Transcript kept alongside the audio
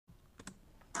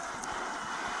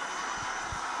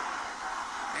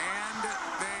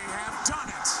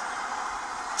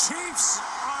Chiefs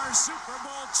are Super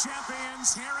Bowl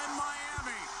champions here in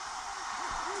Miami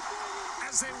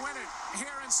as they win it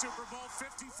here in Super Bowl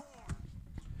 54.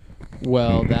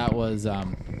 Well, that was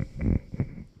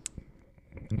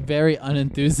very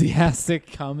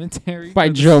unenthusiastic commentary by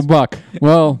Joe Buck.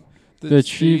 Well, the Chiefs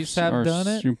Chiefs have are done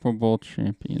it. Super Bowl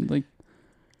champion. Like,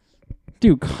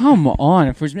 dude, come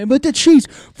on. But the Chiefs,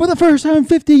 for the first time in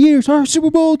 50 years, are Super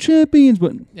Bowl champions.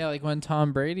 But Yeah, like when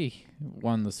Tom Brady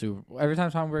won the Super Bowl. Every time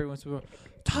Tom Brady won the Super Bowl,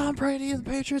 Tom Brady and the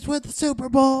Patriots win the Super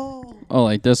Bowl. oh,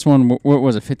 like this one, what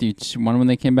was it, 51 when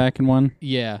they came back and won?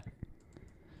 Yeah.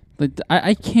 Like,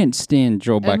 I can't stand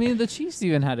Joe Buck. I mean, the Chiefs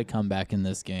even had to come back in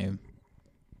this game.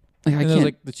 Like, And it was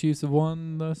like, the Chiefs have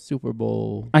won the Super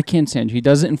Bowl. I can't stand it. He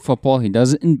does it in football. He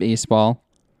does it in baseball.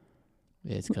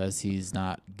 It's because he's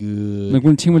not good. Like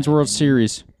when a team wins in my World opinion.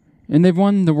 Series. And they've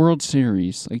won the World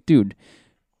Series. Like, dude,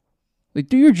 like,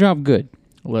 do your job good.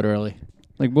 Literally.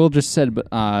 Like Will just said, but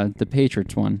the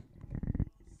Patriots won.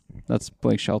 That's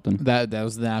Blake Shelton. That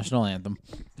was the national anthem.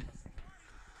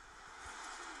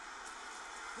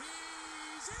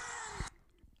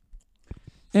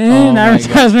 And my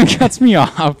advertisement cuts me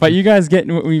off, but you guys get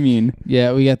what we mean.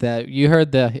 Yeah, we got that. You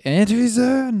heard the entries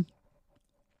in.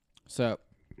 So,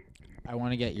 I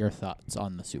want to get your thoughts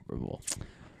on the Super Bowl.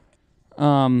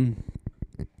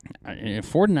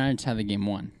 49ers had the game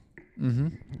won. Mm-hmm.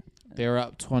 They were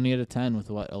up 20-10 with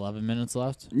 11 minutes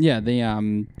left. Yeah, they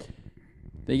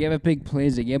gave up big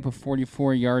plays. They gave up a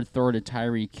 44-yard throw to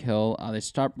Tyreek Hill. They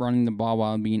stopped running the ball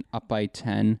while being up by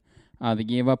 10. They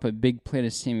gave up a big play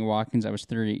to Sammy Watkins. That was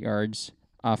 38 yards.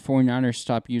 49ers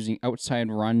stopped using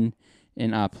outside run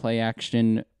and play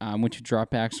action. Went to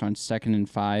dropbacks on 2nd and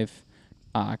 5.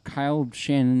 Kyle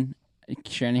Shanahan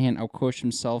outcoached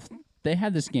himself. They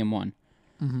had this game won.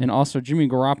 Mm-hmm. And also Jimmy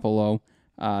Garoppolo,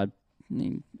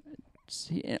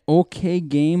 okay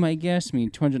game, I guess. I mean,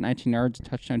 219 yards, a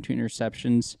touchdown, 2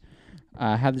 interceptions.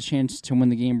 Had the chance to win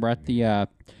the game. Brought the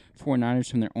 49ers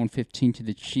from their own 15 to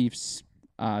the Chiefs.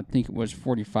 I think it was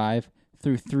 45.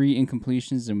 Threw 3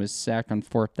 incompletions and was sacked on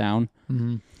 4th down.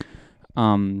 Mm-hmm. I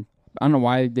don't know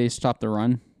why they stopped the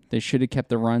run. They should have kept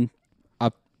the run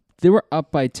up. They were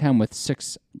up by 10 with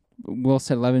 6. Will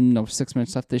said 6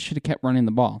 minutes left. They should have kept running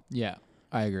the ball. Yeah,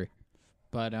 I agree.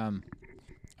 But I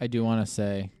do want to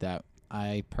say that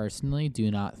I personally do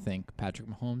not think Patrick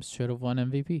Mahomes should have won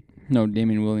MVP. No,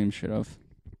 Damian Williams should have.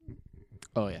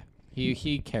 Oh, yeah.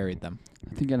 He carried them. I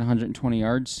think he got 120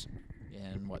 yards.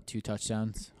 And 2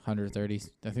 touchdowns? 130. I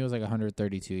think it was like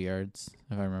 132 yards,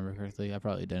 if I remember correctly. I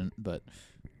probably didn't, but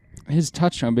His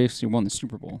touchdown basically won the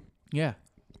Super Bowl. yeah.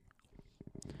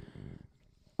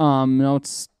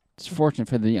 It's fortunate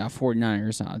for the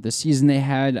 49ers. This season they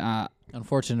had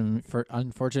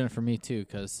Unfortunate for me too,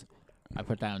 because I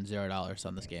put down $0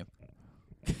 on this game.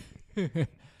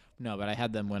 No, but I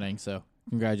had them winning, so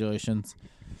congratulations.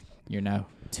 You're now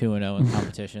 2-0 in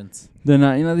competitions. then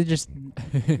they just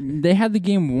they had the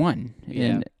game won. Yeah.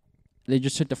 And they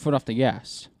just took the foot off the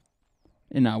gas.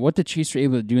 And what the Chiefs were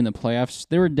able to do in the playoffs,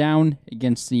 they were down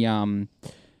against the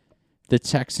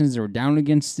Texans, they were down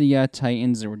against the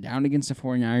Titans, they were down against the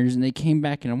 49ers, and they came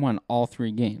back and won all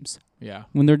 3 games. Yeah.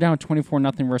 When they're down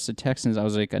 24-0 versus the Texans, I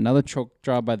was like, another choke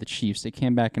job by the Chiefs. They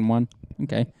came back and won.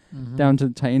 Okay. Mm-hmm. Down to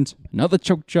the Titans, another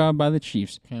choke job by the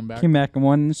Chiefs. Came back. Came back and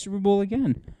won the Super Bowl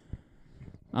again.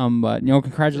 But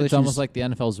congratulations. It's almost like the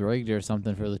NFL's rigged or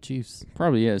something for the Chiefs.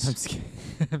 Probably I'm is. just kidding.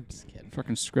 I'm just kidding.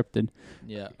 Fucking scripted.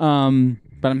 Yeah.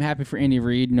 But I'm happy for Andy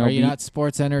Reid. Are you not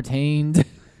sports entertained?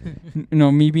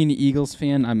 Me being an Eagles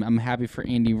fan, I'm happy for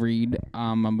Andy Reid.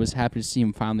 I was happy to see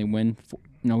him finally win.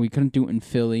 We couldn't do it in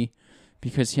Philly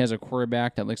because he has a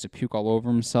quarterback that likes to puke all over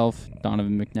himself,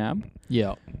 Donovan McNabb.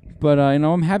 Yeah. But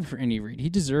I'm happy for Andy Reid. He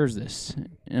deserves this,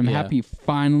 and I'm happy he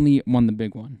finally won the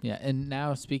big one. Yeah, and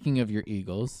now speaking of your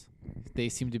Eagles, they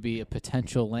seem to be a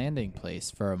potential landing place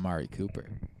for Amari Cooper.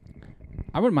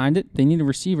 I wouldn't mind it. They need a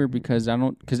receiver because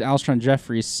Alshon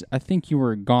Jeffrey. I think you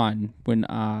were gone when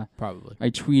Probably. I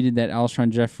tweeted that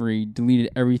Alshon Jeffrey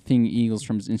deleted everything Eagles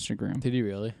from his Instagram. Did he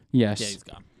really? Yes. Yeah, he's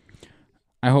gone.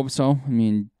 I hope so. I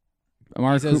mean,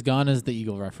 Amari He's as gone as the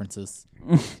Eagle references.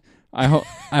 I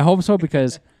hope so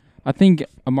because I think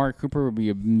Amari Cooper would be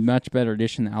a much better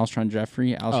addition than Alshon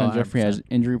Jeffrey. Alshon Jeffrey has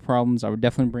injury problems. I would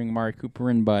definitely bring Amari Cooper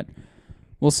in, but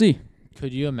we'll see.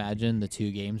 Could you imagine the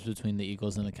 2 games between the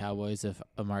Eagles and the Cowboys if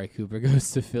Amari Cooper goes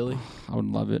to Philly? I would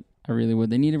love it. I really would.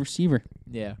 They need a receiver.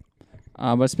 Yeah.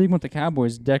 But speaking with the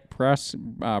Cowboys, Dak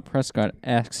Prescott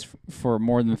asked for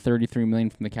more than $33 million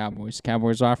from the Cowboys.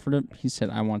 Cowboys offered it. He said,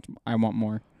 "I want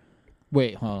more."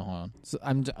 Wait, hold on. So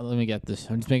let me get this.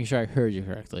 I'm just making sure I heard you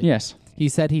correctly. Yes. He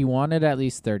said he wanted at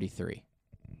least 33.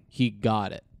 He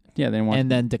got it. Yeah, they want. and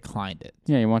then declined it.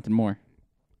 Yeah, you wanted more.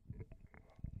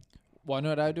 Well, know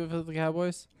what I would do for the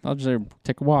Cowboys? I'll just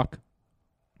take a walk.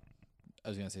 I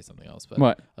was gonna say something else, but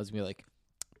What? I was gonna be like,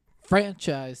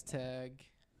 franchise tag.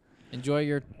 Enjoy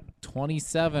your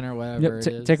 27 or whatever it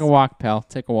is. Take a walk, pal.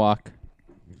 Take a walk.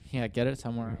 Yeah, get it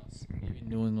somewhere else. Maybe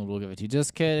New England will give it to you.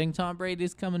 Just kidding. Tom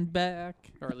Brady's coming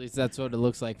back, or at least that's what it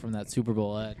looks like from that Super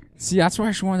Bowl ad. See, that's what I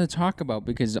actually wanted to talk about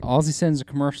because all he said in the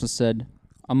commercial said,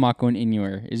 "I'm not going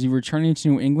anywhere." Is he returning to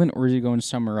New England or is he going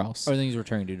somewhere else? Or I think he's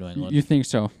returning to New England. You think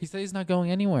so? He said he's not going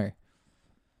anywhere.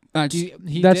 That's Did,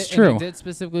 true. And he did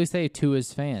specifically say to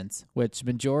his fans, which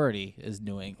majority is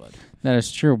New England. That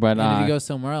is true, but And if he goes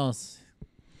somewhere else,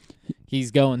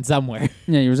 he's going somewhere.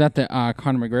 yeah, he was at the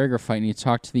Conor McGregor fight and he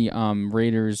talked to the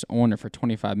Raiders owner for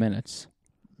 25 minutes.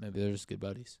 Maybe they're just good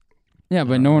buddies. Yeah,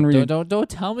 but no one really. Don't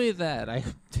tell me that.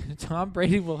 Tom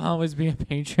Brady will always be a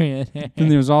Patriot.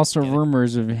 And there was also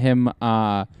rumors of him.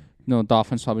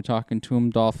 Dolphins probably talking to him.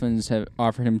 Dolphins have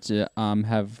offered him to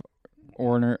have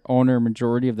owner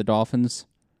majority of the Dolphins.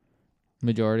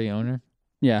 Majority owner.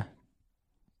 Yeah,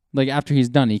 like after he's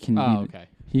done, he can. Okay.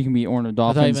 He can be owner of I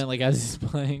thought Dolphins. you meant like as he's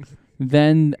playing.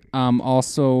 Then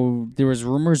also there was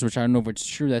rumors, which I don't know if it's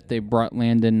true, that they brought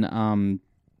Landon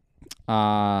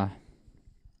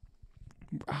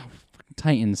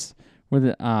Titans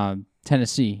with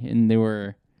Tennessee, and they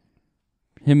were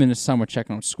him and his son were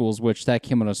checking out schools, which that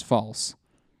came out as false.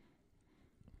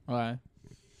 Okay.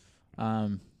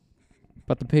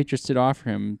 But the Patriots did offer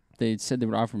him. They said they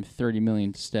would offer him $30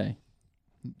 million to stay.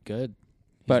 Good.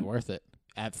 He's But worth it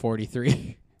at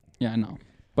 43. Yeah, I know.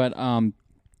 But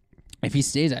if he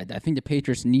stays, I think the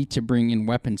Patriots need to bring in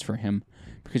weapons for him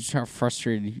because just how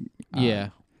frustrated. Yeah.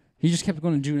 He just kept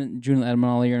going to Julian Edelman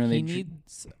all year, and He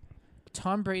needs.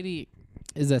 Tom Brady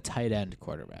is a tight end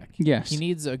quarterback. Yes. He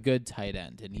needs a good tight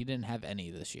end, and he didn't have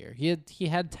any this year. He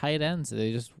had tight ends.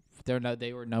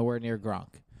 They were nowhere near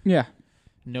Gronk. Yeah.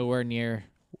 Nowhere near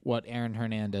what Aaron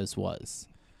Hernandez was.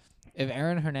 If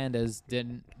Aaron Hernandez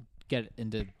didn't get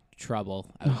into trouble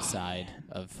outside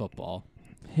of football,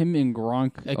 Him and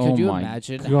Gronk. could you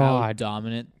imagine how God.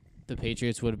 dominant the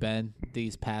Patriots would have been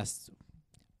these past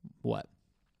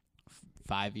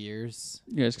 5 years?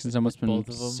 Yes, because it's almost been Both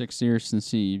of them? 6 years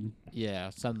since he. Yeah,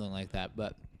 something like that.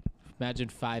 But imagine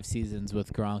 5 seasons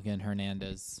with Gronk and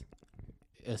Hernandez,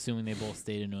 assuming they both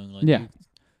stayed in New England. Yeah. You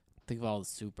think of all the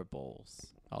Super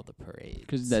Bowls, all the parades,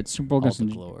 Because that Super Bowl all against the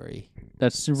glory.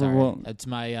 that Super Sorry, Bowl it's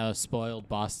my spoiled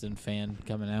Boston fan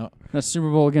coming out. that Super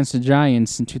Bowl against the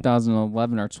Giants in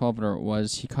 2011 or 12 or it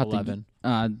was. He caught 11.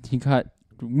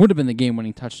 would have been the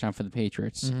game-winning touchdown for the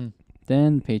Patriots. Mm-hmm.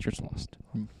 Then the Patriots lost.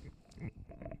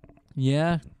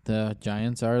 Yeah, the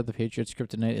Giants are the Patriots'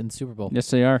 kryptonite in the Super Bowl. Yes,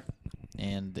 they are.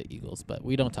 And the Eagles, but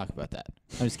we don't talk about that.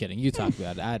 I'm just kidding. You talk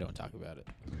about it. I don't talk about it.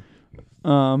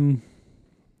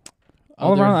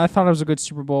 All around, I thought it was a good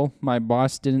Super Bowl. My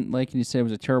boss didn't like it. He said it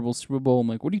was a terrible Super Bowl. I'm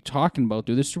like, what are you talking about,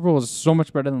 dude? This Super Bowl is so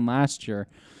much better than last year.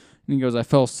 And he goes, I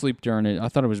fell asleep during it. I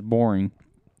thought it was boring.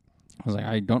 I was like,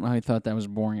 I don't know how you thought that was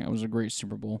boring. It was a great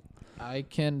Super Bowl. I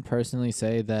can personally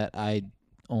say that I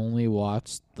only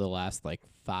watched the last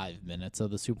 5 minutes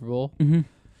of the Super Bowl,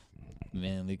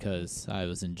 mainly because I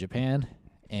was in Japan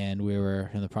and we were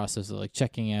in the process of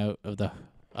checking out of the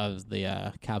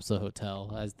capsule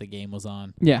hotel as the game was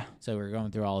on. Yeah. So we were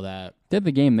going through all that. They had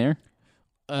the game there.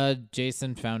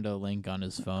 Jason found a link on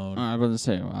his phone. I was about to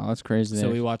say, wow, that's crazy. So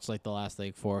we watched the last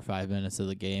 4 or 5 minutes of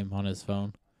the game on his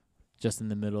phone, just in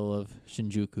the middle of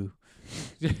Shinjuku.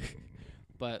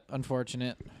 But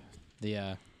unfortunate,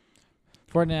 the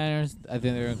 49ers, I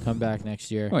think they're going to come back next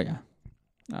year. Oh, yeah.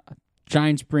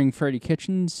 Giants bring Freddie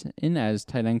Kitchens in as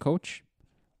tight end coach.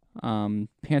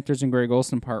 Panthers and Greg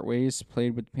Olsen part ways.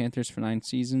 Played with the Panthers for 9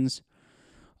 seasons.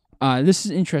 This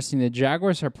is interesting. The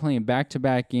Jaguars are playing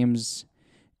back-to-back games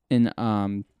in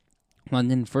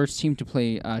London. First team to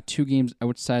play 2 games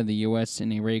outside the U.S.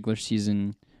 in a regular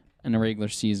season. I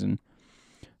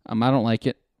don't like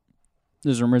it.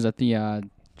 There's rumors that the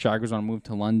Jaguars want to move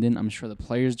to London. I'm sure the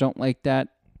players don't like that.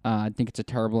 I think it's a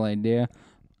terrible idea.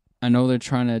 I know they're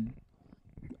trying to.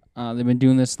 They've been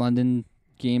doing this London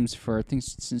games for I think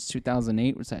since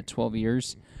 2008. Was that 12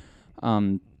 years?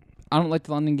 I don't like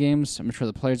the London games. I'm sure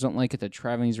the players don't like it. The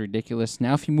traveling is ridiculous.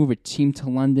 Now, if you move a team to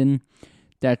London,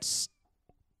 that's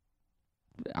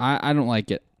I don't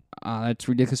like it. That's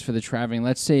ridiculous for the traveling.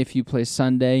 Let's say if you play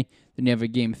Sunday, then you have a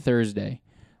game Thursday.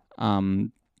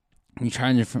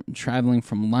 You're traveling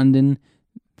from London,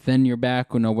 then you're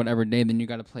back on whatever day, then you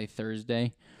got to play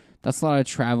Thursday. That's a lot of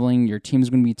traveling. Your team's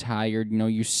going to be tired.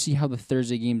 You see how the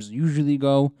Thursday games usually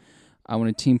go. When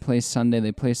a team plays Sunday,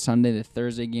 they play Sunday. The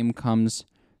Thursday game comes,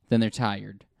 then they're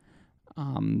tired.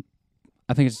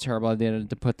 I think it's a terrible idea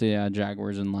to put the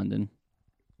Jaguars in London.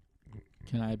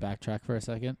 Can I backtrack for a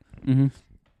second? Mm-hmm.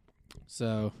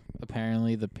 So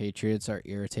apparently the Patriots are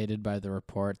irritated by the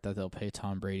report that they'll pay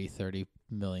Tom Brady $30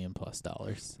 million plus.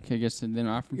 Okay, I guess they didn't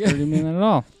offer him $30 million at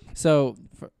all. So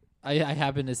I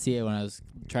happened to see it when I was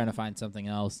trying to find something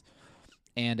else,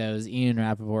 and it was Ian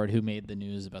Rappaport who made the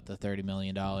news about the $30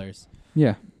 million.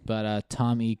 Yeah. But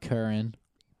Tom E. Curran,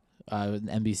 an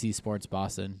NBC Sports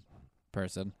Boston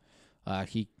person,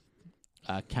 he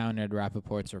countered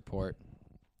Rappaport's report.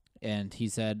 And he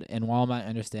said, and while my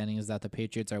understanding is that the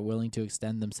Patriots are willing to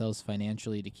extend themselves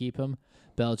financially to keep him,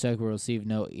 Belichick will receive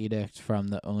no edict from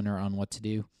the owner on what to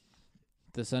do.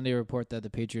 The Sunday report that the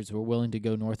Patriots were willing to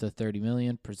go north of $30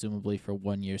 million, presumably for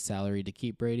 1 year's salary to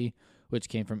keep Brady, which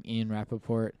came from Ian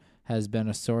Rappaport, has been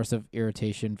a source of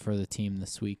irritation for the team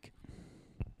this week.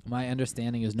 My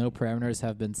understanding is no parameters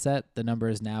have been set. The number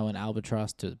is now an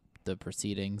albatross to the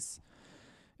proceedings,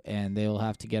 and they will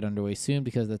have to get underway soon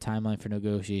because the timeline for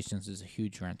negotiations is a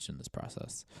huge wrench in this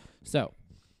process. So,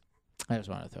 I just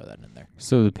wanted to throw that in there.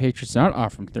 So the Patriots not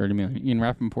offering $30 million. Ian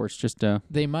Rappaport's just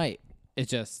They might.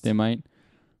 They might.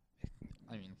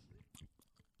 I mean,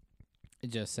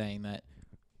 it's just saying that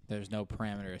there's no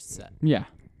parameters set. Yeah.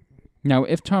 Now,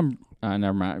 if Tom,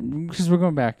 never mind, because we're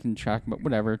going back and track, but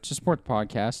whatever. It's a sports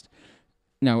podcast.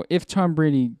 Now, if Tom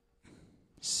Brady,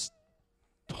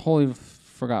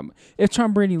 if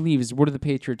Tom Brady leaves, what do the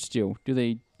Patriots do? Do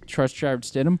they trust Jarrett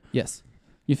Stidham? Yes.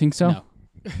 You think so? No.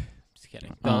 Just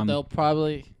kidding. They'll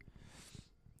probably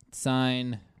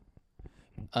sign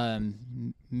upper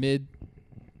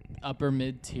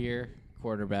mid tier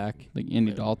quarterback Like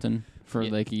Andy Dalton for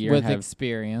like a year. with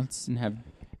experience. And have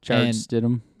Jarrett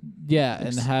Stidham. Yeah,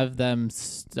 and have them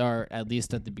start at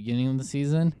least at the beginning of the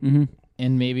season. Mm-hmm.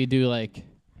 And maybe do like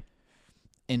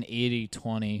an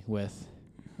 80-20 with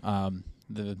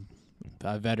the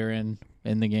veteran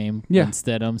in the game and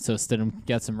Stidham. So Stidham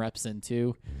gets some reps in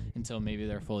too until maybe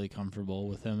they're fully comfortable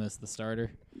with him as the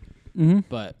starter. Mm-hmm.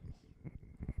 But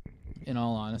in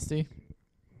all honesty,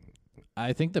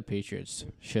 I think the Patriots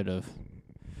should have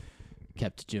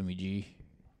kept Jimmy G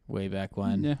way back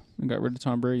when. Yeah, and got rid of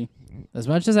Tom Brady. As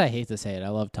much as I hate to say it, I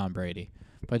love Tom Brady.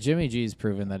 But Jimmy G's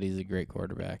proven that he's a great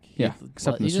quarterback. Yeah,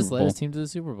 except in the he just Super led Bowl. his team to the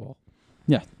Super Bowl.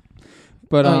 Yeah.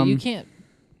 But you can't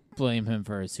blame him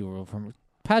for a Super Bowl.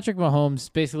 Patrick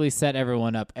Mahomes basically set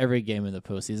everyone up every game in the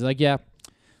postseason. Like, yeah,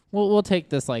 we'll take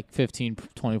this like 15,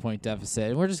 20-point deficit,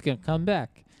 and we're just going to come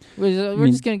back. We're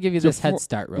just going to give you this head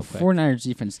start real quick. The 49ers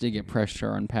defense did get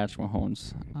pressure on Patrick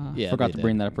Mahomes. Forgot to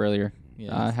bring that up earlier.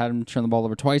 Yeah. Had him turn the ball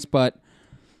over twice, but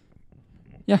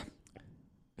yeah.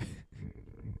 I'm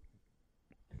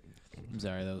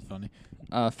sorry, that was funny.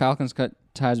 Falcons cut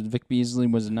ties with Vic Beasley,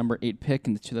 was a number 8 pick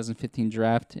in the 2015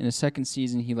 draft. In his second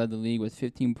season, he led the league with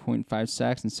 15.5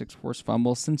 sacks and 6 forced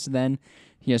fumbles. Since then,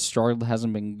 he has struggled,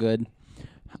 hasn't been good.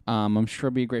 I'm sure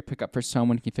it'll be a great pickup for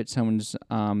someone. He can fit someone's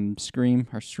stream,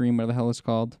 whatever the hell it's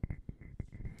called.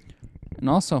 And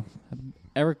also,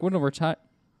 Eric Whittle retired.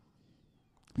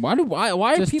 Why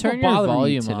are Just people turn your bothering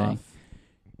volume me today? off.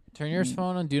 Turn your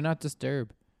phone on Do Not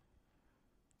Disturb.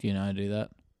 Do you know how to do that?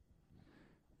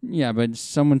 Yeah, but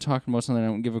someone talking about something I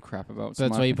don't give a crap about. So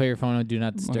that's why you put your phone on Do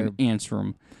Not Disturb. Answer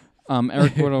him.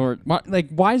 Eric Whittle.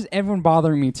 Why is everyone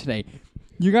bothering me today?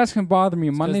 You guys can bother me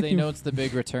Monday Because they know it's the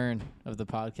big return of the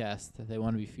podcast. That they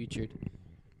want to be featured.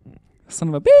 Son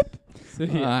of a beep.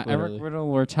 Yeah, Eric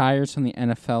Whittle retires from the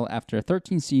NFL after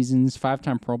 13 seasons,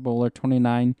 5-time Pro Bowler,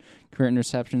 29 career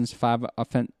interceptions, 5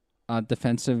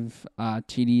 defensive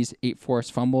TDs, 8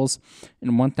 forced fumbles,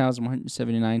 and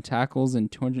 1,179 tackles in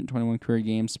 221 career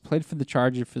games. Played for the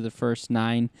Chargers for the first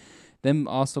 9. Then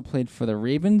also played for the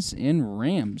Ravens and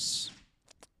Rams.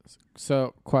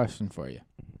 So, question for you.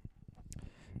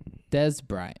 Des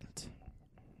Bryant.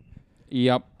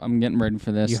 Yep, I'm getting ready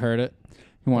for this. You heard it?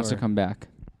 He wants to come back.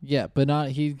 Yeah, but not.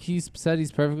 He's said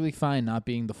he's perfectly fine not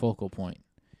being the focal point.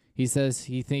 He says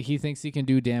he thinks he can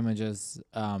do damage as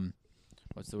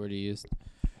what's the word he used?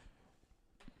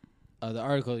 The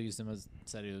article used him as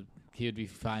said he would be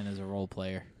fine as a role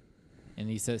player, and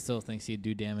he still thinks he'd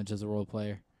do damage as a role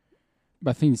player.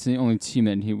 But I think it's the only team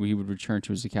that he would return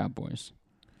to is the Cowboys.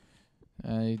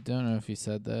 I don't know if he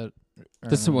said that.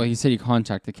 This is what he said. He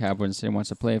contacted the Cowboys and said he wants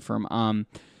to play for him.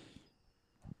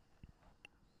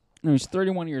 No, he's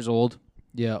 31 years old.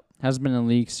 Yeah, Hasn't been in the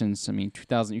league since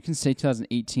 2000. You can say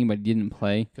 2018, but he didn't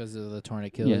play because of the torn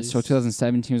Achilles. Yeah, so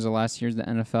 2017 was the last year of the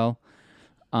NFL.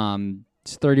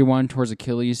 He's 31 towards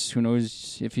Achilles. Who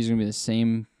knows if he's gonna be the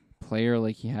same player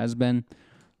like he has been.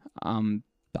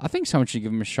 I think someone should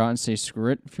give him a shot and say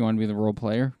screw it if you want to be the role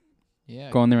player. Yeah.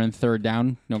 Going there in third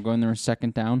down. Going there in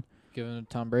second down. Giving it to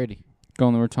Tom Brady.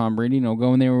 Going there with Tom Brady.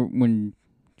 Going there when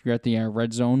you're at the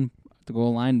red zone, the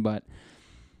goal line. But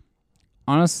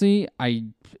honestly,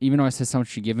 even though I said someone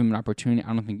should give him an opportunity,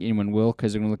 I don't think anyone will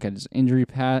because they're going to look at his injury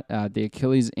the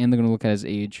Achilles, and they're going to look at his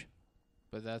age.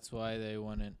 But that's why they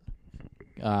wouldn't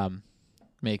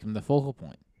make him the focal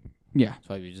point. Yeah. That's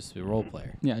why you just be a role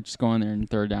player. Yeah, just go in there in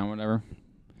third down, whatever.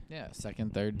 Yeah,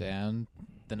 second, third down,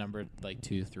 the number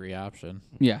 2, 3 option.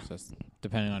 Yeah. So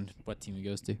depending on what team he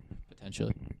goes to,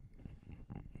 potentially.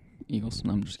 Eagles.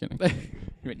 No, I'm just kidding.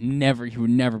 He would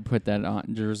never put that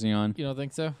jersey on. You don't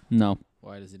think so? No.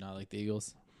 Why does he not like the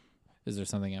Eagles? Is there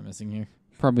something I'm missing here?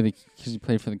 Probably because he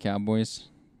played for the Cowboys.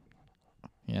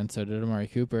 Yeah, and so did Amari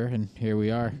Cooper, and here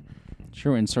we are.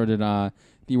 True, and so did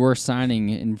the worst signing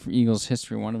in Eagles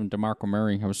history, one of them, DeMarco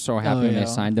Murray. I was so happy when they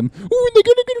signed him. Oh, they're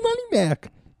going to get running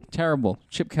back. Terrible.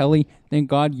 Chip Kelly, thank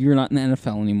God you're not in the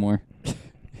NFL anymore.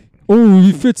 Oh,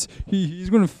 he fits. He's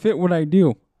going to fit what I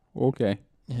do. Okay.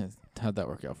 Yeah, how'd that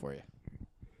work out for you?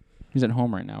 He's at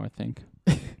home right now, I think.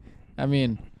 I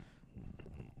mean,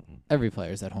 every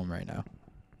player's at home right now.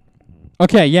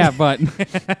 Okay, yeah, but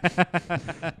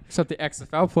except the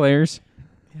XFL players.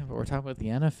 Yeah, but we're talking about the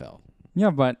NFL. Yeah,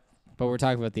 but we're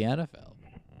talking about the NFL.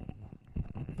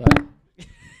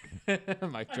 But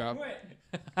mic drop.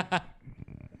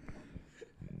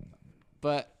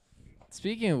 But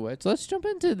speaking of which, let's jump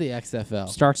into the XFL.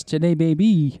 Starts today,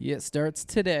 baby. Yeah, it starts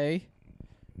today.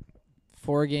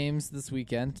 4 games this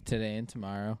weekend, today and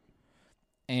tomorrow.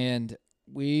 And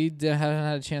we haven't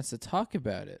had a chance to talk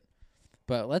about it.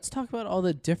 But let's talk about all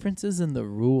the differences in the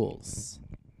rules.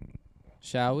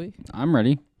 Shall we? I'm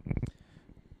ready.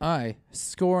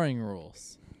 Scoring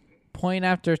rules. Point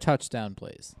after touchdown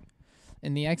plays.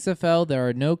 In the XFL, there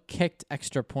are no kicked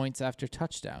extra points after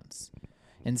touchdowns.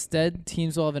 Instead,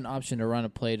 teams will have an option to run a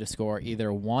play to score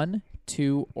either 1,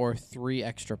 2, or 3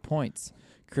 extra points,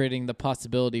 creating the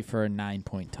possibility for a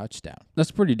 9-point touchdown.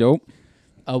 That's pretty dope.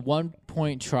 A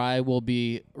 1-point try will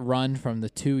be run from the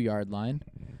 2-yard line.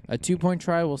 A 2-point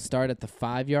try will start at the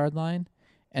 5-yard line,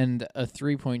 and a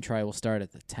 3-point try will start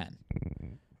at the 10.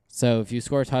 So if you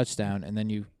score a touchdown and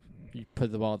then you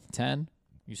put the ball at the 10,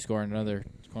 you score another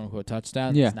quote-unquote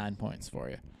touchdown, yeah. That's 9 points for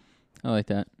you. I like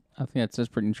that. I think that's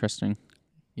pretty interesting.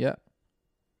 Yeah.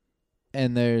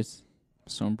 And there's...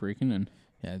 So I'm breaking in.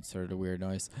 Yeah, it's sort of a weird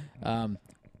noise.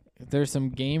 There's some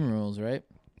game rules, right?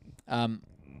 You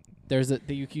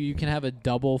can have a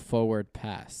double forward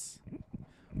pass,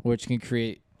 which can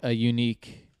create a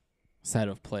unique set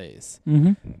of plays.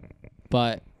 Mm-hmm.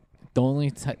 But the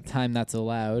only time that's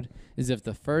allowed is if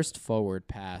the first forward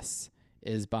pass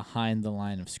is behind the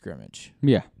line of scrimmage.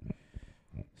 Yeah.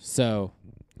 So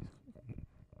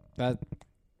that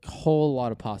whole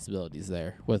lot of possibilities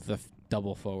there with the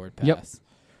double forward pass. Yep.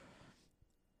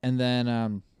 And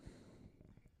then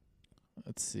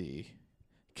let's see,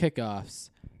 kickoffs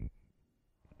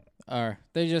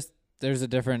there's a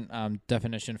different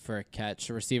definition for a catch.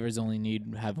 Receivers only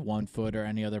need to have 1 foot or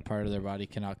any other part of their body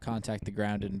cannot contact the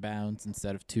ground in bounds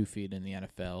instead of 2 feet in the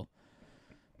NFL.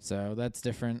 So that's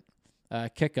different.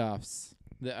 Kickoffs.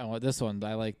 This one,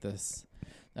 I like this.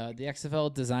 The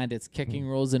XFL designed its kicking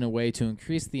rules in a way to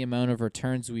increase the amount of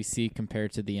returns we see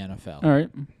compared to the NFL. All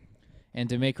right. And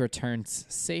to make returns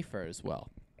safer as well.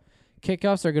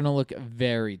 Kickoffs are going to look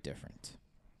very different.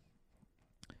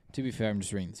 To be fair, I'm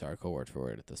just reading this article word for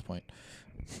word at this point.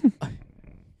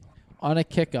 On a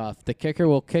kickoff, the kicker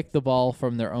will kick the ball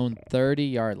from their own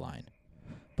 30-yard line.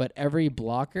 But every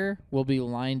blocker will be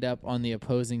lined up on the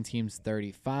opposing team's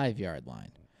 35-yard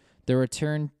line. The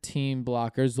return team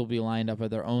blockers will be lined up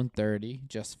at their own 30,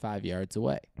 just 5 yards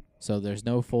away. So there's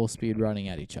no full speed running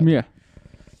at each other. Yeah.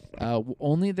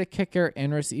 Only the kicker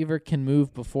and receiver can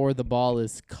move before the ball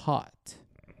is caught.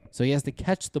 So he has to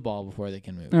catch the ball before they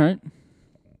can move. All right.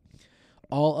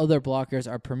 All other blockers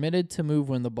are permitted to move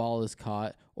when the ball is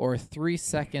caught or 3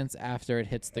 seconds after it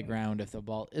hits the ground if the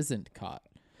ball isn't caught.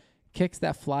 Kicks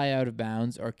that fly out of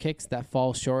bounds or kicks that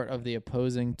fall short of the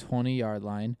opposing 20-yard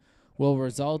line will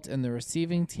result in the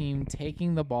receiving team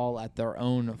taking the ball at their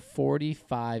own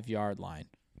 45-yard line.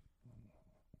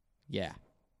 Yeah.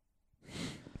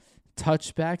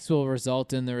 Touchbacks will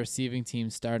result in the receiving team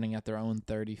starting at their own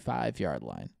 35-yard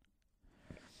line.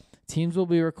 Teams will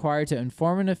be required to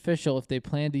inform an official if they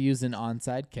plan to use an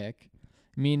onside kick,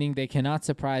 meaning they cannot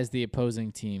surprise the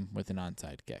opposing team with an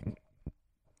onside kick.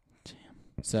 Damn.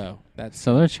 So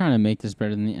they're trying to make this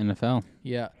better than the NFL.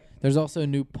 Yeah. There's also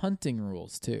new punting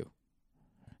rules too.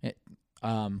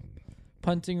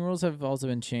 Punting rules have also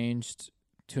been changed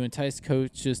to entice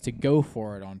coaches to go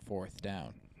for it on 4th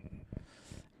down.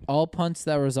 All punts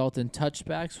that result in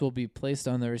touchbacks will be placed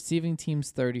on the receiving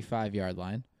team's 35-yard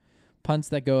line. Punts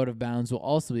that go out of bounds will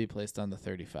also be placed on the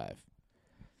 35,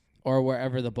 or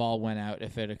wherever the ball went out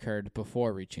if it occurred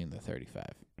before reaching the 35.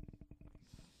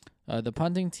 The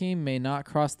punting team may not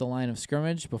cross the line of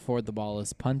scrimmage before the ball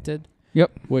is punted,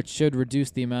 which should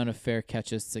reduce the amount of fair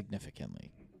catches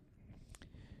significantly.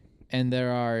 And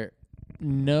there are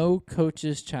no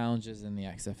coaches' challenges in the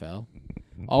XFL.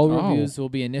 All reviews will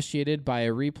be initiated by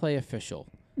a replay official.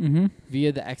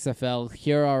 Via the XFL,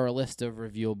 here are a list of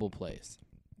reviewable plays.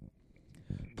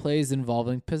 Plays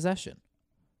involving possession.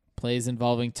 Plays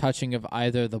involving touching of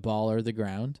either the ball or the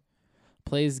ground.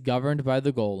 Plays governed by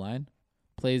the goal line.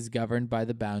 Plays governed by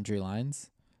the boundary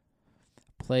lines.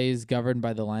 Plays governed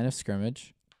by the line of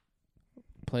scrimmage.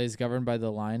 Plays governed by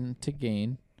the line to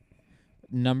gain.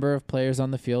 Number of players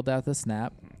on the field at the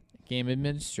snap. Game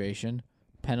administration.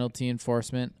 Penalty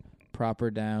enforcement. Proper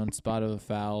down. Spot of a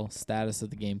foul. Status of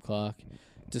the game clock.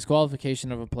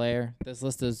 Disqualification of a player. This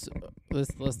list of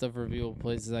reviewable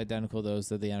plays is identical to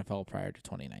those of the NFL prior to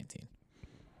 2019.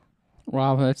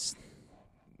 Wow, they're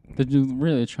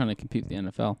really trying to compete with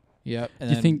the NFL. Yep. Do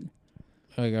you think?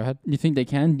 Oh, go ahead. Do you think they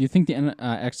can? Do you think the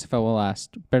XFL will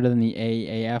last better than the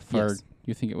AAF, or do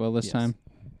you think it will this time?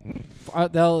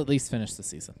 They'll at least finish the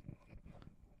season.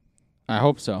 I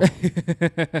hope so.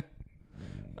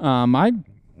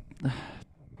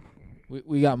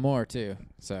 We got more too.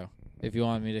 So if you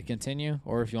want me to continue,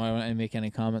 or if you want to make any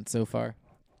comments so far,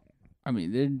 I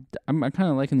mean, I'm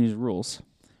kind of liking these rules.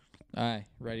 All right,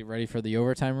 ready for the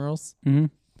overtime rules? Mm-hmm.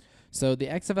 So the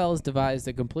XFL has devised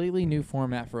a completely new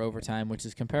format for overtime, which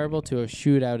is comparable to a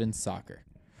shootout in soccer.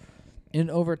 In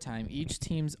overtime, each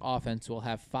team's offense will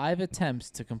have 5 attempts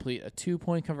to complete a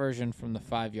 2-point conversion from the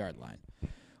 5-yard line,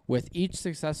 with each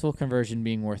successful conversion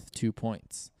being worth 2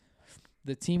 points.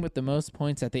 The team with the most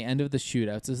points at the end of the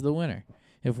shootouts is the winner.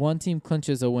 If one team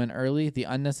clinches a win early, the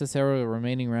unnecessary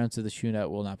remaining rounds of the shootout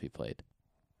will not be played.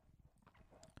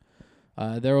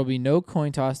 There will be no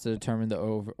coin toss to determine the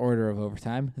order of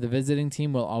overtime. The visiting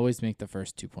team will always make the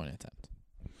first 2-point attempt.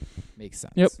 Makes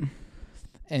sense. Yep.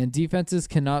 And defenses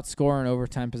cannot score on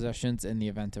overtime possessions in the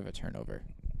event of a turnover.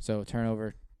 So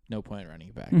turnover, no point running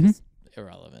it back. It's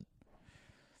irrelevant.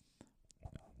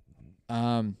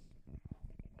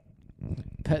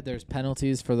 There's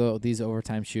penalties for these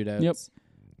overtime shootouts. Yep.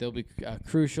 They'll be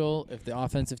crucial. If the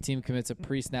offensive team commits a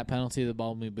pre-snap penalty, the ball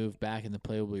will be moved back and the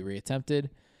play will be reattempted.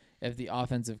 If the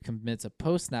offensive commits a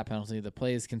post-snap penalty, the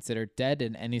play is considered dead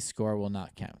and any score will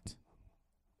not count.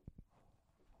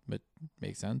 But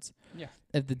makes sense? Yeah.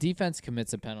 If the defense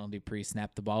commits a penalty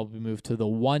pre-snap, the ball will be moved to the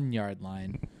 1-yard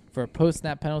line. For a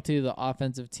post-snap penalty, the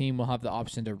offensive team will have the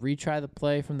option to retry the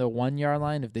play from the 1-yard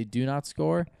line if they do not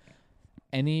score.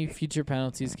 Any future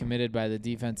penalties committed by the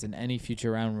defense in any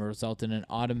future round will result in an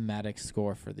automatic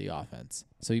score for the offense.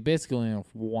 So you basically only have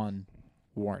one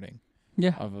warning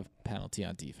of a penalty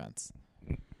on defense.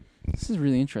 This is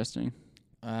really interesting.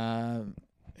 I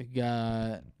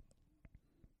got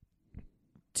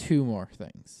 2 more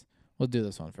things. We'll do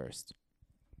this one first.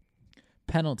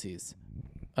 Penalties.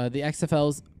 The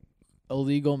XFL's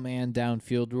illegal man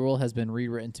downfield rule has been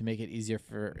rewritten to make it easier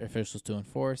for officials to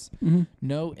enforce.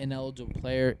 No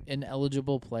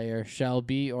ineligible player shall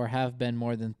be or have been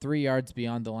more than 3 yards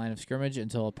beyond the line of scrimmage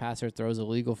until a passer throws a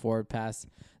legal forward pass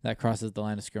that crosses the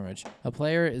line of scrimmage. A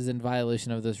player is in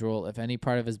violation of this rule if any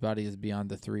part of his body is beyond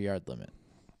the 3-yard limit.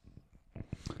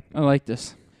 I like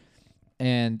this.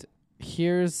 And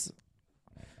these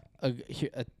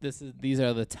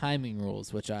are the timing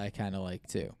rules, which I kind of like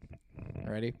too.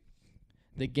 Ready?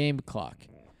 The game clock.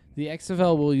 The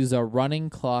XFL will use a running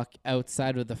clock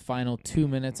outside of the final 2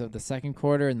 minutes of the second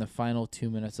quarter and the final 2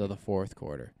 minutes of the fourth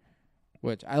quarter,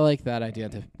 which I like that idea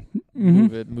to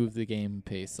move the game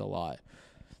pace a lot.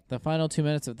 The final 2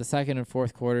 minutes of the second and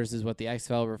fourth quarters is what the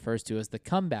XFL refers to as the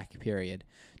comeback period.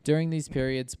 During these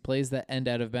periods, plays that end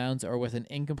out of bounds or with an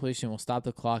incompletion will stop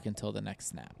the clock until the next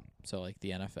snap. So like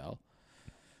the NFL.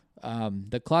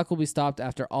 The clock will be stopped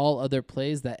after all other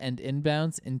plays that end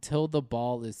inbounds until the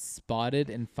ball is spotted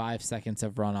and 5 seconds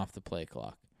have run off the play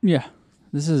clock. Yeah,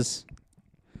 this is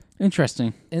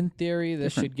interesting. In theory,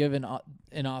 this should give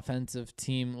an offensive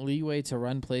team leeway to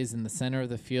run plays in the center of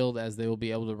the field as they will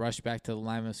be able to rush back to the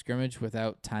line of scrimmage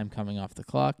without time coming off the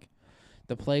clock.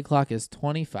 The play clock is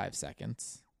 25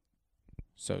 seconds,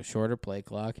 so shorter play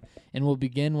clock, and will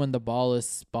begin when the ball is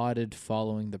spotted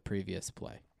following the previous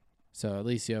play. So at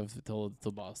least you have until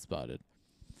the ball spotted.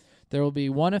 There will be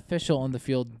one official on the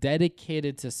field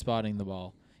dedicated to spotting the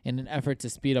ball in an effort to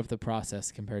speed up the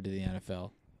process compared to the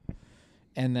NFL.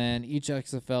 And then each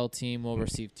XFL team will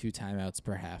receive 2 timeouts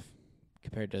per half.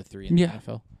 compared to 3 in Yeah. the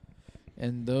NFL.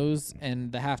 And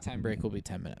the halftime break will be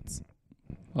 10 minutes.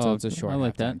 So it's a short I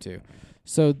like halftime that. too.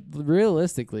 So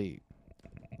realistically,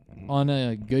 on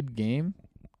a good game,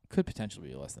 could potentially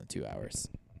be less than 2 hours.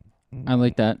 I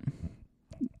like that.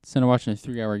 Instead of watching a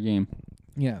 3-hour game.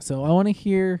 Yeah, so I want to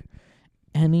hear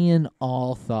any and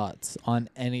all thoughts on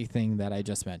anything that I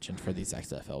just mentioned for these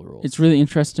XFL rules. It's really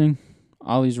interesting.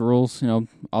 All these rules,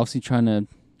 obviously trying to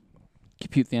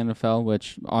compute the NFL,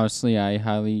 which honestly I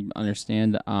highly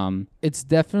understand. It's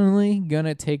definitely going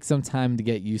to take some time to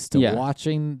get used to Yeah.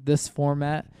 watching this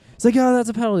format. It's like, oh, that's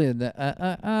a penalty.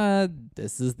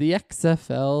 This is the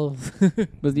XFL.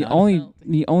 But the Not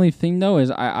a only thing though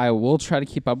is I will try to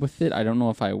keep up with it. I don't know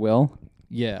if I will.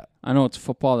 Yeah. I know it's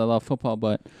football. I love football,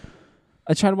 but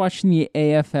I tried watching the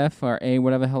AFF or A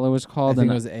whatever the hell it was I called. think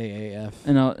And it was AAF.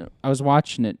 And I was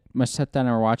watching it. My stepdad and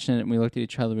I were watching it, and we looked at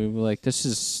each other. We were like, "This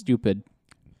is stupid."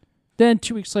 Then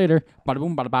 2 weeks later, bada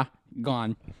boom, bada ba,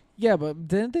 gone. Yeah, but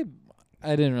didn't they?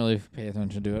 I didn't really pay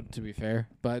attention to it, to be fair.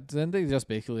 But didn't they just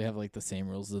basically have like the same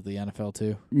rules as the NFL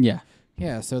too? Yeah.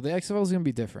 Yeah, so the XFL is going to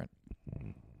be different.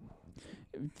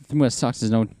 The thing that sucks is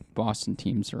no Boston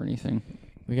teams or anything.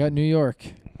 We got New York.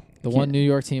 The one New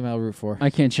York team I'll root for.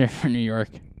 I can't cheer for New York.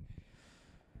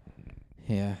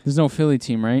 Yeah. There's no Philly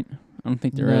team, right? I don't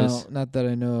think there is. No, not that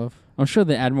I know of. I'm sure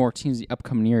they add more teams the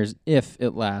upcoming years if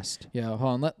it lasts. Yeah,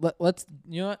 hold on. Let's,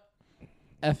 you know what?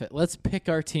 F it. Let's pick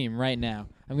our team right now.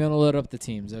 I'm going to load up the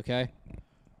teams, okay?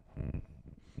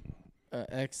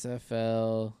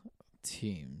 XFL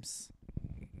teams.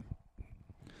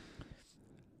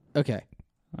 Okay.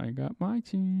 I got my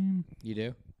team. You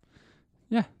do?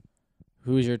 Yeah.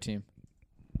 Who is your team?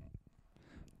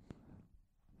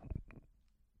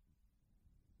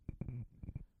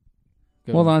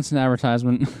 Good Hold one. on, it's an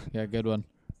advertisement. Yeah, good one.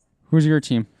 Who's your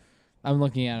team? I'm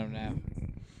looking at him now.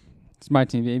 It's my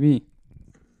team, baby.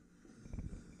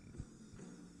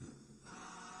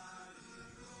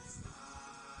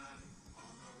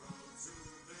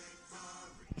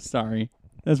 Sorry.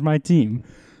 That's my team.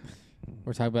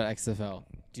 We're talking about XFL.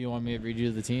 Do you want me to read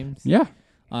you the teams? Yeah.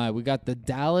 We got the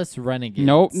Dallas Renegades.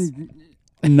 Nope.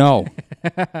 No.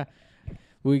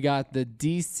 We got the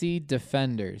DC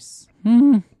Defenders.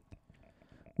 Hmm.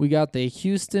 We got the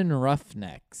Houston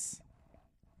Roughnecks.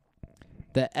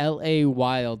 The LA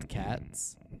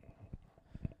Wildcats.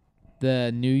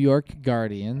 The New York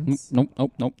Guardians.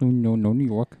 Nope. No, New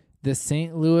York. The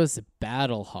St. Louis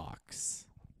Battlehawks.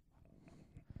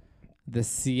 The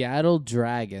Seattle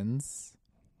Dragons.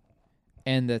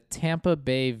 And the Tampa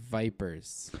Bay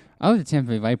Vipers. I like the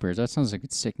Tampa Bay Vipers. That sounds like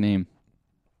a sick name.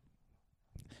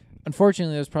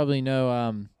 Unfortunately, there's probably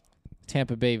no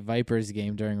Tampa Bay Vipers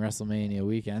game during WrestleMania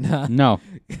weekend. No.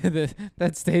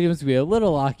 That stadium's going to be a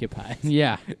little occupied.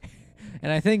 Yeah.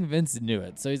 And I think Vince knew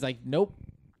it. So he's like, nope.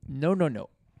 No.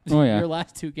 Oh, yeah. Your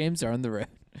last 2 games are on the road.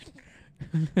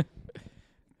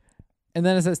 And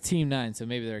then it says Team 9, so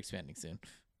maybe they're expanding soon.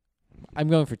 I'm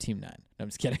going for Team 9. No, I'm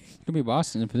just kidding. Could be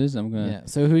Boston. If it is, I'm going to. Yeah.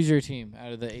 So who's your team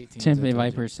out of the 8 teams? Tampa Bay I told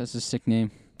you? Vipers. That's a sick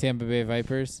name. Tampa Bay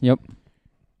Vipers? Yep.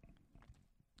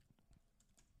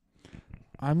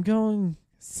 I'm going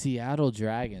Seattle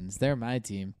Dragons. They're my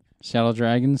team. Seattle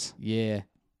Dragons. Yeah.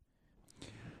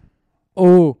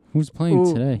 Oh, Who's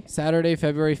playing today? Saturday,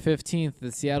 February 15th,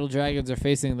 the Seattle Dragons are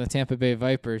facing the Tampa Bay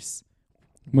Vipers.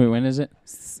 Wait, when is it?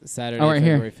 Saturday, right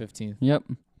here. February 15th. Yep.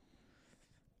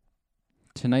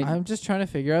 Tonight. I'm just trying to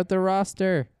figure out the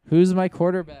roster. Who's my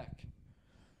quarterback?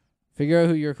 Figure out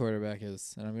who your quarterback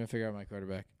is, and I'm going to figure out my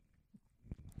quarterback.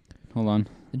 Hold on.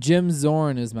 Jim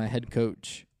Zorn is my head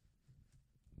coach.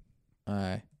 All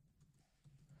right.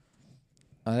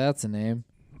 Oh, that's a name.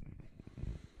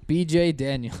 BJ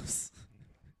Daniels.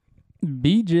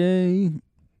 BJ.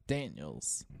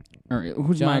 Daniels. All right.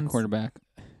 Who's my John's- quarterback?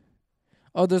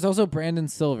 Oh, there's also Brandon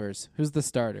Silvers. Who's the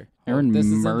starter? Aaron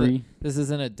Murray. This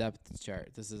isn't a depth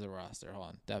chart. This is a roster. Hold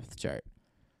on. Depth chart.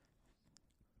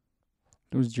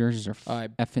 Those jerseys are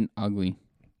effing ugly.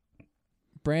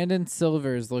 Brandon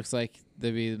Silvers looks like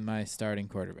to be my starting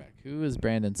quarterback. Who is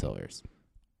Brandon Silvers?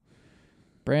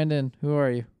 Brandon, who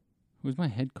are you? Who's my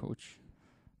head coach?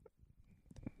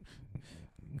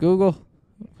 Google.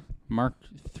 Mark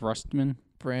Thrustman.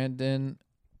 Brandon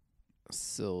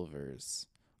Silvers.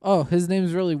 Oh, his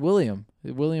name's really William.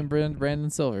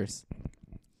 Brandon Silvers.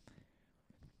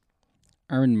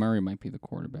 Aaron Murray might be the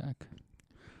quarterback.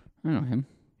 I know him.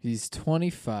 He's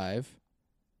 25.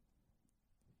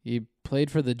 He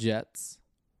played for the Jets.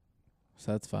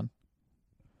 So that's fun.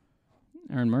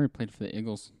 Aaron Murray played for the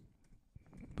Eagles,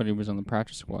 but he was on the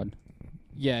practice squad.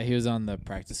 Yeah, he was on the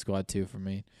practice squad too for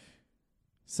me.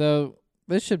 So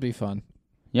this should be fun.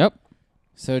 Yep.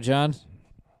 So, John,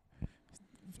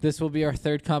 This will be our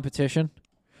third competition.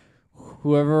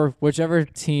 Whichever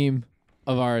team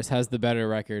of ours has the better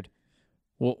record,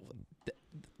 well,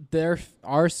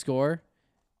 our score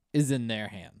is in their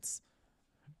hands.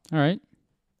 All right.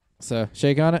 So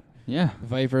shake on it. Yeah.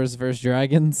 Vipers versus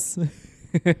Dragons.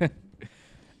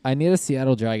 I need a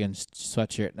Seattle Dragons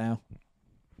sweatshirt now.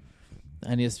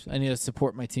 I need to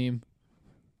support my team.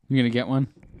 You gonna get one?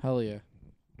 Hell yeah.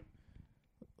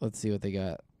 Let's see what they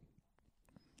got.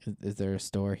 Is there a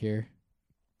store here?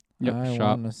 Yep.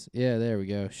 Shop. Yeah, there we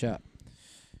go. Shop.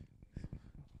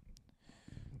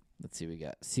 Let's see what we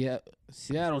got.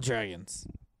 Seattle Dragons.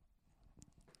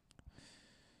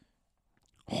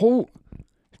 Whole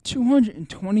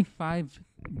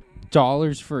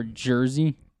 $225 for a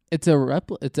jersey. It's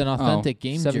an authentic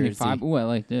game 75. jersey. Ooh, I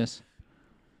like this.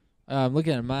 I'm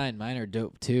looking at mine. Mine are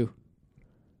dope too.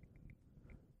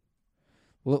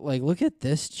 Look at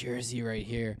this jersey right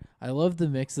here. I love the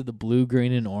mix of the blue,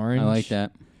 green, and orange. I like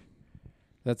that.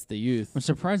 That's the youth. I'm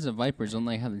surprised the Vipers don't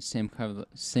have the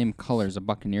same color as the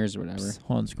Buccaneers or whatever.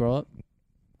 Hold on, scroll up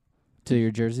to your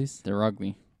jerseys. They're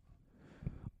ugly.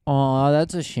 Aw,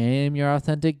 that's a shame. Your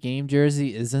authentic game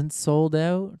jersey isn't sold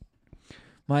out.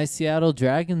 My Seattle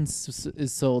Dragons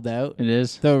is sold out. It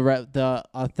is. The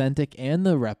authentic and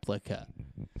the replica.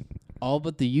 All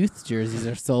but the youth jerseys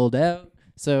are sold out.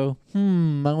 So,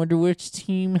 I wonder which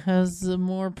team has a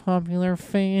more popular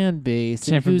fan base.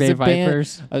 Tampa Bay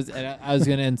Vipers. I was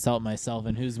going to insult myself,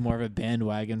 and who's more of a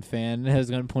bandwagon fan? I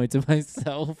was going to point to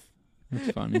myself.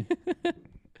 That's funny.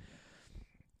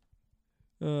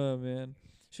 Oh, man.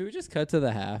 Should we just cut to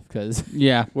the half? Because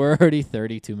yeah, we're already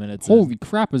 32 minutes in. Holy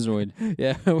crapazoid.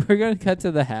 Yeah, we're going to cut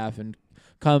to the half and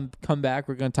come back.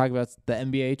 We're going to talk about the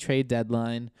NBA trade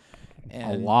deadline.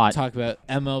 And a lot. Talk about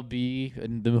MLB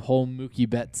and the whole Mookie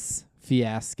Betts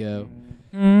fiasco.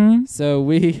 Mm. So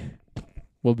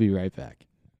we'll be right back.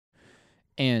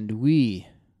 And we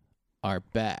are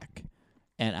back.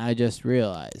 And I just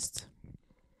realized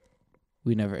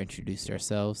we never introduced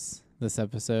ourselves this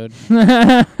episode.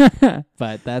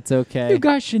 But that's okay. You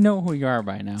guys should know who you are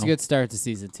by now. It's a good start to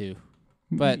season 2.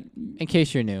 But in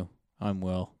case you're new, I'm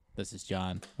Will. This is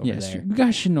John over there. You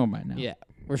guys should know by now. Yeah.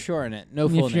 We're shorting it. No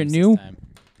And full if you're names new, this time.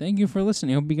 Thank you for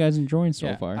listening. I hope you guys enjoying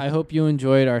so far. I hope you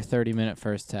enjoyed our 30-minute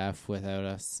first half without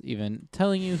us even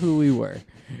telling you who we were.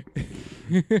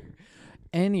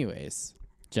 Anyways,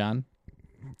 John,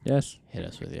 Yes. hit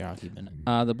us with your hockey minute.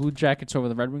 The Blue Jackets over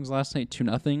the Red Wings last night,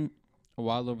 2-0.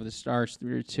 Wild over the Stars,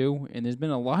 3-2. And there's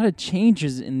been a lot of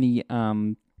changes in the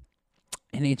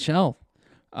NHL.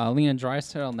 Leon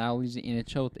Draisaitl now leads the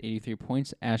NHL with 83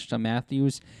 points. Ashton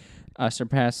Matthews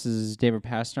surpasses David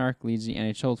Pastrnak, leads the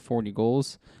NHL with 40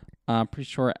 goals. Pretty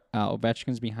sure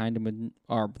Ovechkin's behind him with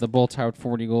the Bull Tower with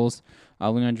 40 goals.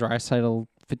 Leon Draisaitl,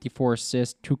 54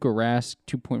 assists. Tuukka Rask,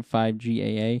 2.5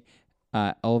 GAA.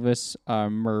 Elvis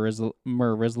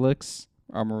Merzlikins,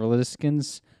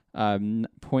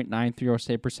 0.930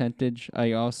 save percentage.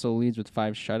 He also leads with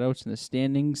 5 shutouts, and the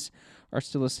standings are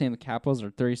still the same. The Capitals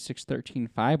are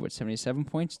 36-13-5 with 77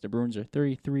 points. The Bruins are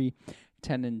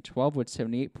 33-10-12 with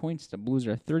 78 points. The Blues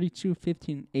are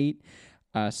 32-15-8,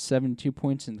 72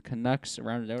 points, and the Canucks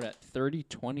rounded out at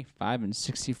 30-25 and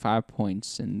 65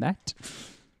 points. And that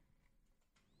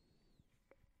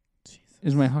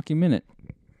is my hockey minute.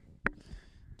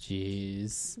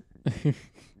 Jeez.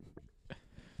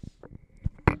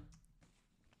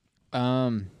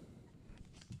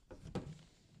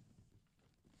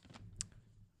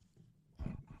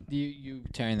 You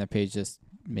tearing that page just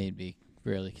made me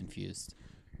really confused.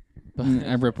 But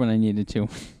I ripped when I needed to.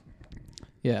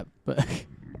 yeah, but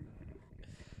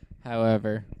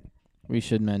however, we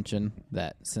should mention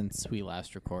that since we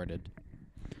last recorded,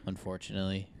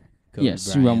 unfortunately, Kobe Yes,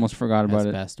 Bryant we almost forgot about has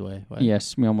it. passed away. What?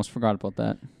 Yes, we almost forgot about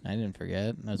that. I didn't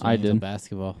forget. I was I watching did.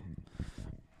 basketball.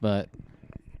 But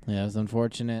yeah, it was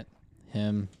unfortunate.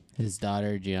 Him, his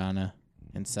daughter Gianna,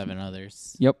 and 7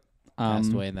 others Yep.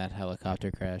 passed away in that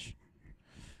helicopter crash.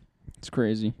 It's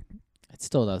crazy. It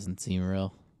still doesn't seem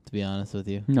real, to be honest with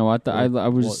you. No, I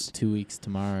was What, 2 weeks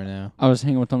tomorrow now. I was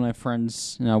hanging with one of my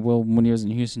friends. Will, when he was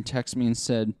in Houston, texted me and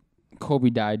said Kobe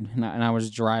died, and I was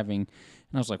driving,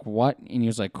 and I was like, "What?" And he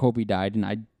was like, "Kobe died," and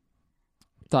I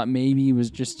thought maybe it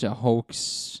was just a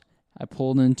hoax. I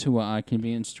pulled into a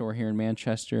convenience store here in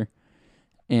Manchester,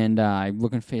 and I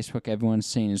look on Facebook. Everyone's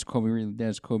saying, "Is Kobe really dead?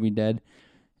 Is Kobe dead?"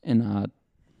 And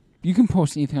you can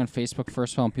post anything on Facebook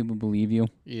first of all, and people believe you.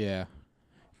 Yeah.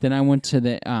 Then I went to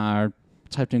the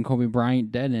typed in Kobe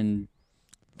Bryant dead, and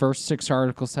first 7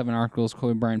 articles,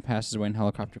 Kobe Bryant passes away in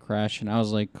helicopter crash, and I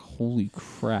was like, holy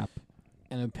crap.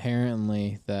 And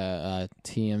apparently the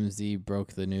TMZ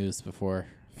broke the news before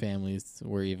families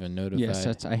were even notified.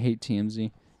 Yes, I hate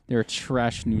TMZ. They're a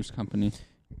trash news company.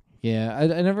 Yeah,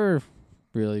 I never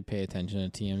really pay attention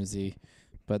to TMZ,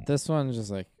 but this one is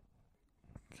just like,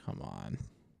 come on.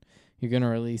 You're going to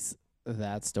release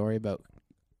that story about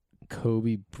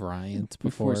Kobe Bryant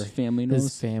before his family knows.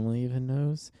 his family even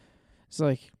knows? It's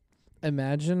like,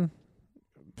 imagine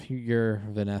you're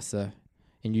Vanessa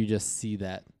and you just see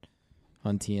that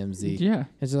on TMZ. Yeah.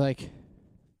 It's like,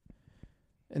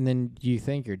 and then you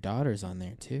think your daughter's on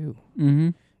there too. Mm-hmm.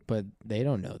 But they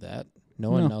don't know that. No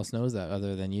one else knows that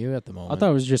other than you at the moment. I thought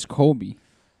it was just Kobe.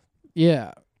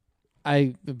 Yeah.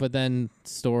 But then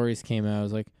stories came out. I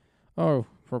was like, oh,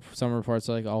 for some reports,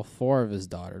 like all 4 of his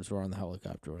daughters were on the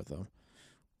helicopter with him.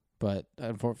 But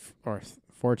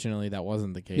fortunately, that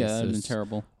wasn't the case. Yeah, that would have been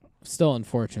terrible. Still,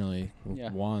 unfortunately, Yeah.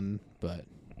 1, but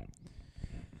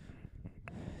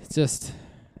it's just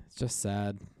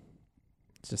sad.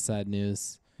 It's just sad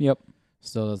news. Yep.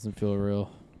 Still doesn't feel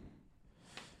real.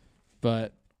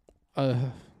 But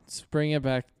let's bring it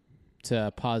back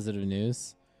to positive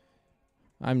news.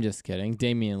 I'm just kidding.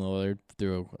 Damian Lillard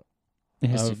threw A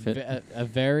hissy fit. a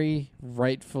very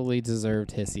rightfully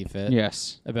deserved hissy fit.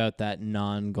 Yes. About that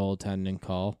non-goaltending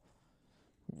call.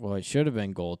 Well, it should have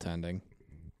been goaltending.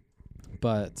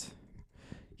 But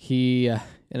he,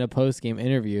 in a post-game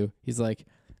interview, he's like,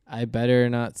 I better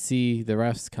not see the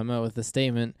refs come out with a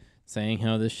statement saying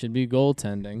how this should be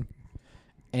goaltending.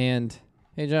 And,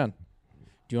 hey, John,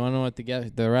 do you want to know what the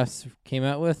refs came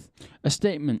out with? A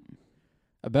statement.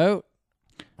 About?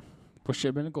 Which should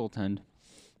have been a goaltend.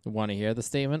 Want to hear the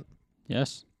statement?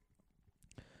 Yes.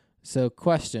 So,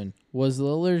 question. Was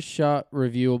Lillard's shot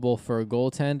reviewable for a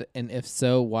goaltend? And if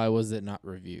so, why was it not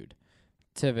reviewed?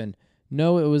 Tiven.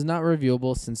 No, it was not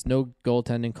reviewable since no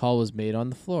goaltending call was made on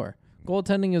the floor.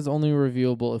 Goaltending is only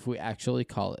reviewable if we actually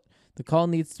call it. The call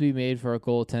needs to be made for a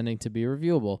goaltending to be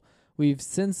reviewable. We've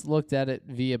since looked at it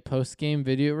via post-game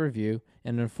video review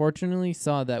and unfortunately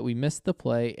saw that we missed the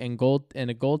play and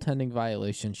a goaltending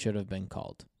violation should have been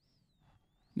called.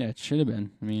 Yeah, it should have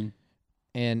been. I mean,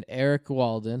 and Eric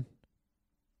Walden,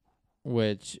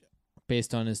 which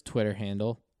based on his Twitter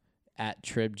handle at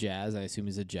Trib Jazz, I assume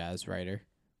he's a Jazz writer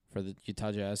for the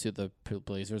Utah Jazz, who the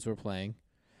Blazers were playing.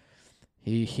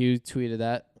 He tweeted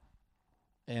that,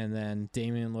 and then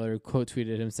Damian Lillard quote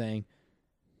tweeted him saying,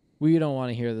 "We don't want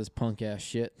to hear this punk ass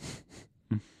shit."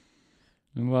 I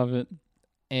love it.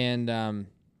 And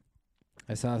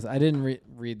I didn't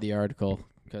read the article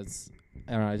because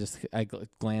I don't know. I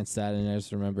glanced at it and I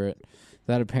just remember it.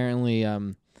 That apparently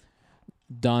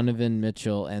Donovan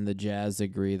Mitchell and the Jazz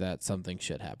agree that something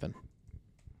should happen.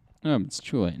 It's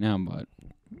too late now, but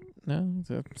No,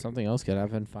 something else could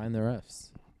happen. Find the refs.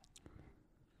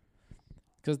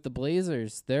 Because the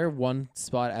Blazers, they're one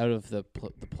spot out of the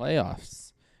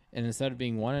playoffs. And instead of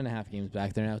being 1.5 games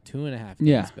back, they're now 2.5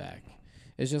 games back.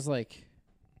 It's just like,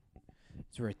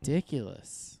 it's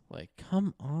ridiculous. Like,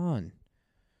 come on.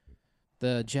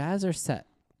 The Jazz are set.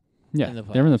 yeah, in the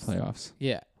they're in the playoffs. playoffs.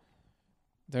 Yeah.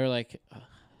 They're like a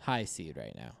high seed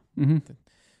right now. Mm-hmm.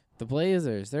 The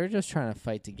Blazers, they're just trying to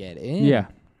fight to get in. Yeah.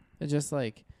 It's just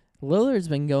like, Lillard's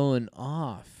been going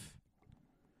off.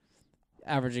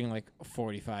 Averaging like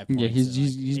 45 points. Yeah,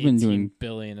 he's been doing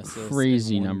billion assists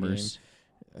crazy in one numbers.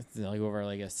 game. It's like over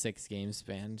like a 6-game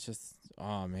span. It's just,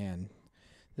 oh man,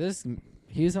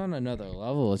 he's on another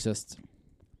level. It's just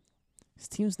his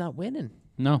team's not winning.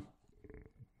 No.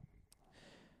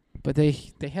 But they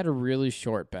had a really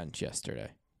short bench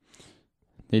yesterday.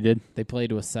 They did. They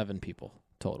played with 7 people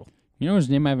total. You know his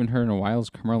name I haven't heard in a while is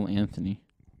Carmelo Anthony.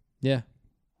 Yeah,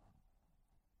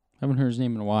 I haven't heard his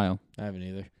name in a while. I haven't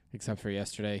either. Except for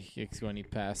yesterday, when he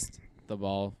passed the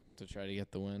ball to try to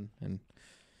get the win, and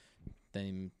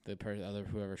then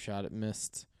whoever shot it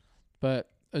missed. But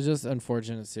it was just an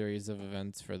unfortunate series of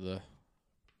events for the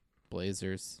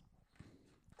Blazers.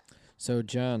 So,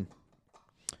 John,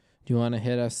 do you want to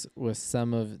hit us with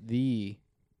some of the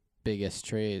biggest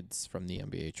trades from the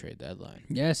NBA trade deadline?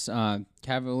 Yes,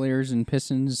 Cavaliers and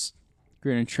Pistons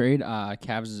agreed on a trade.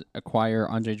 Cavs acquire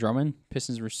Andre Drummond.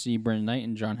 Pistons receive Brandon Knight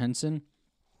and John Henson.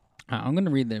 I'm going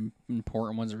to read the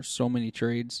important ones. There's so many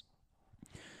trades.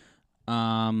 There's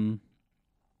a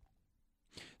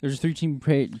 3-team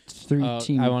trade.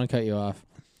 I want to cut you off.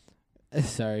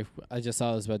 Sorry, I just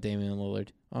saw this about Damian Lillard.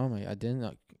 Oh my! I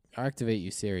didn't activate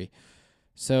you, Siri.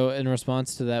 So in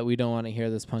response to that, we don't want to hear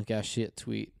this punk ass shit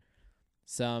tweet.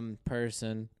 Some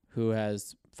person who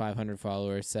has 500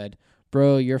 followers said,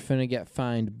 "Bro, you're finna get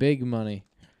fined big money,"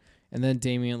 and then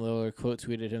Damian Lillard quote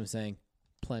tweeted him saying,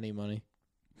 "Plenty money."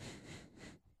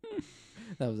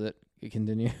 That was it. You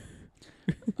continue.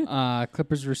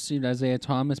 Clippers received Isaiah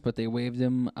Thomas, but they waived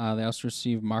him. They also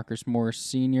received Marcus Morris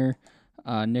Sr.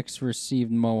 Knicks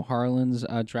received Mo Harlan's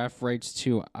draft rights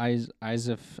to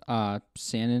Isaac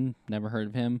Sanin. Never heard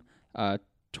of him.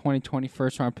 2020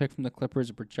 first-round pick from the Clippers,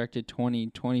 a projected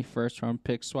 2020 first-round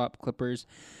pick swap Clippers,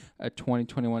 a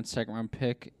 2021 second-round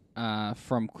pick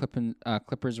from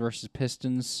Clippers versus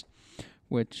Pistons,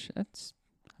 which I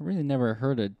really never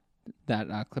heard of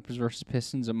that. Clippers versus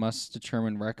Pistons, a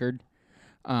must-determine record.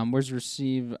 Wizards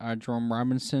received Jerome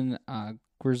Robinson.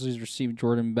 Grizzlies received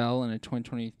Jordan Bell in a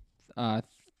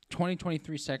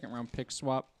 2023 second-round pick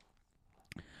swap.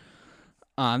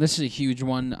 This is a huge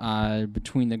one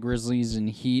between the Grizzlies and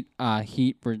Heat.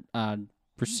 Heat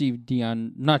received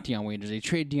not Deion Waiters. They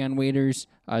trade Deion Waiters,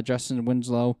 Justin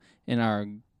Winslow, and our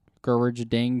Gurridge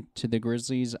Dang to the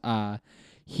Grizzlies.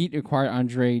 Heat acquired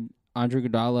Andre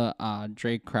Iguodala,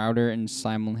 Drake Crowder, and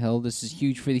Simon Hill. This is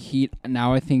huge for the Heat.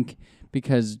 Now I think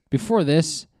because before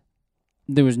this,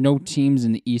 there was no teams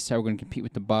in the East that were going to compete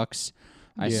with the Bucks.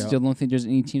 I still don't think there's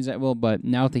any teams that will, but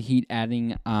now with the Heat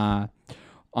adding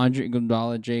Andre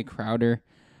Iguodala, Jay Crowder,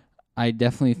 I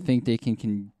definitely think they can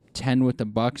contend with the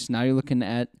Bucks. Now you're looking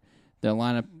at the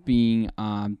lineup being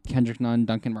Kendrick Nunn,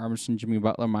 Duncan Robinson, Jimmy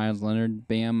Butler, Myles Leonard,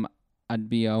 Bam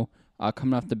Adebayo.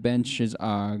 Coming off the bench is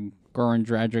Goran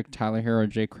Dragic, Tyler Hero,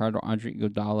 Jay Crowder, Andre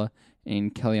Iguodala,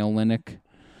 and Kelly Olynyk.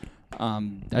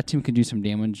 That team could do some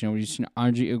damage. You've seen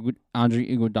Andre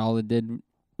Iguodala did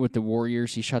with the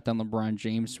Warriors. He shut down LeBron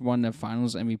James, won the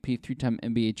Finals MVP, 3-time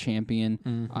NBA champion.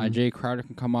 Mm-hmm. Jay Crowder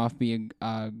can come off, be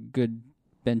a good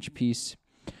bench piece.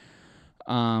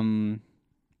 Let's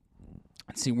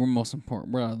see, what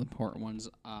are the important ones?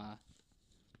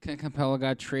 Clint Capella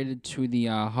got traded to the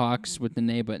Hawks with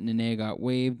Nene, but Nene got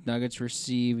waived. Nuggets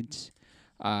received,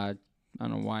 I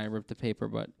don't know why I ripped the paper,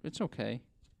 but it's okay.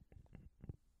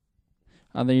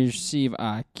 They receive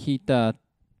Keita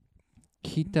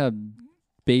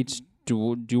Bates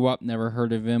Duop, never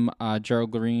heard of him. Gerald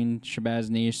Green,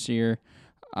 Shabazz Nassir,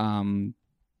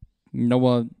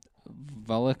 Noah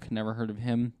Volek, never heard of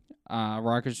him.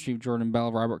 Rockets received Jordan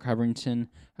Bell, Robert Covington,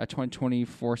 a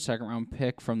 2024 second-round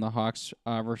pick from the Hawks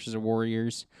versus the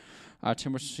Warriors.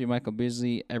 Timbers received Michael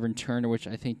Beasley, Evan Turner, which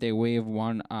I think they waived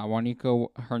Juanico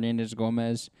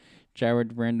Hernandez-Gomez,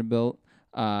 Jared Vanderbilt,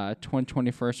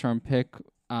 2020 first-round pick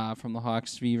from the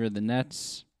Hawks via the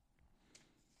Nets.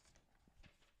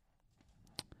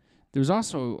 There was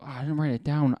also, I didn't write it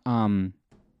down,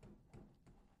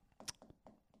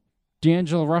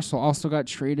 D'Angelo Russell also got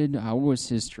traded. What was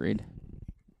his trade?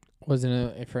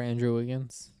 Wasn't it for Andrew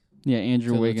Wiggins? Yeah,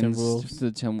 Andrew Wiggins to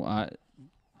the Timberwolves.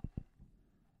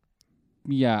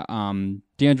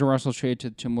 D'Angelo Russell traded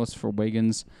to the Timberwolves for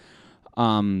Wiggins.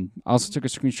 Also took a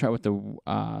screenshot with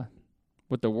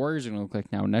what the Warriors are going to look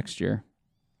like now next year.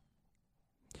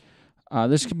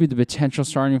 This could be the potential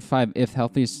starting five if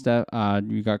healthy.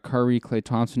 You got Curry, Klay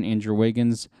Thompson, Andrew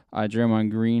Wiggins, Draymond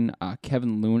Green,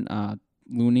 Kevin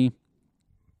Looney.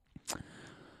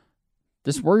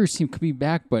 This Warriors team could be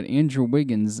back, but Andrew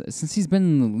Wiggins, since he's been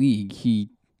in the league, he's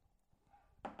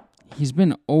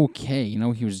been okay. You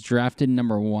know, he was drafted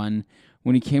number 1.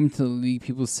 When he came into the league,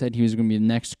 people said he was going to be the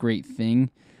next great thing.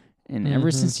 And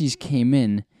ever since he's came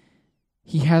in,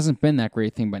 he hasn't been that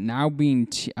great thing. But now being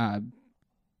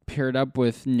paired up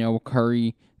with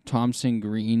Curry, Thompson,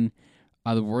 Green,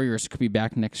 the Warriors could be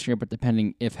back next year, but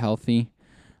depending if healthy.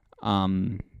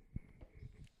 A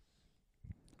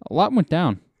lot went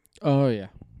down. Oh, yeah.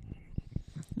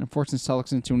 Unfortunately, Celtics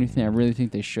didn't do anything I really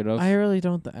think they should have. I really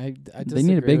don't. I they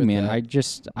need a big man. That.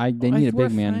 They need a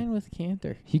big man. man. We're fine with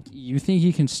Cantor. You think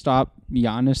he can stop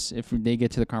Giannis if they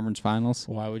get to the conference finals?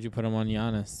 Why would you put him on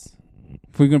Giannis?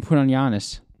 If we're going to put on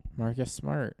Giannis. Marcus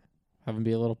Smart. Have him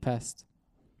be a little pest.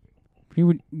 He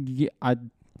would. I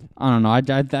don't know. I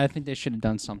think they should have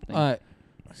done something.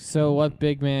 So what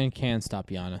big man can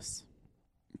stop Giannis?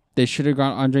 They should have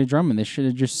got Andre Drummond. They should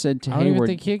have just said to Hayward. I don't even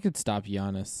think he could stop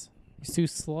Giannis. He's too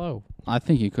slow. I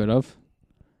think he could have.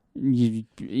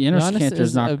 Giannis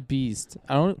is a beast.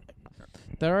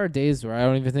 There are days where I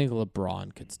don't even think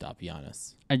LeBron could stop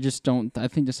Giannis. I just don't. I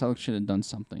think the Celtics should have done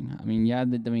something. I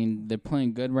mean, they're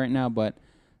playing good right now, but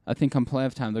I think come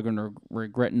playoff time they're going to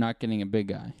regret not getting a big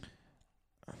guy.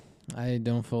 I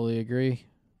don't fully agree.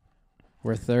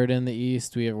 We're third in the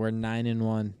East. We're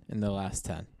 9-1 in the last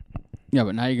 10. Yeah,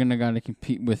 but now you're gonna gotta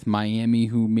compete with Miami,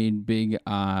 who made big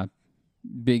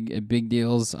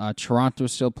deals.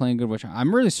 Toronto's still playing good, which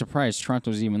I'm really surprised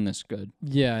Toronto's even this good.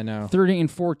 Yeah, I know.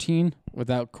 30-14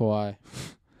 without Kawhi.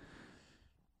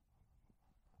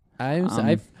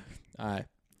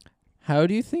 How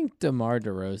do you think DeMar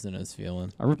DeRozan is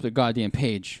feeling? I ripped the goddamn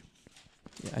page.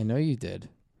 Yeah, I know you did.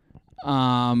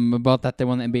 About that they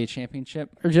won the NBA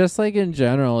championship. Or just like in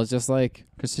general, it's just like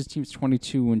Because his team's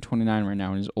 22-29 right now,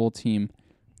 and his old team.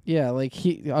 yeah, like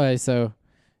okay, so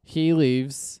he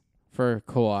leaves for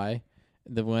Kawhi,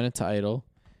 they win a title,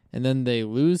 and then they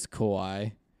lose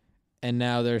Kawhi, and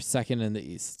now they're second in the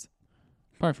East.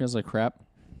 Probably feels like crap.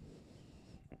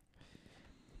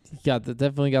 He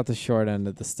definitely got the short end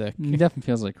of the stick. Definitely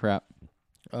feels like crap.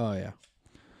 Oh yeah,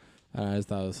 I just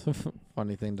thought it was a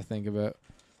funny thing to think about.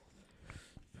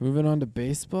 Moving on to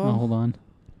baseball. Oh, hold on.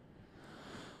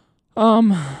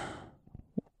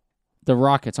 The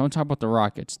Rockets. I want to talk about the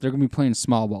Rockets. They're going to be playing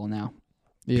small ball now.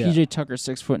 Yeah. PJ Tucker,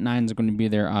 6'9", is going to be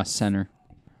their center.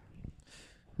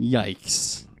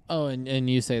 Yikes. Oh, and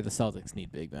you say the Celtics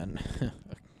need big men.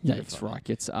 Yikes,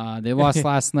 Rockets. They lost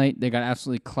last night. They got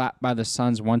absolutely clapped by the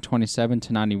Suns,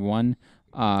 127-91.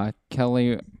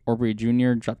 Kelly Oubre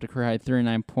Jr. dropped a career-high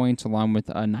 39 points along with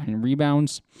 9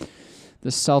 rebounds. The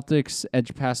Celtics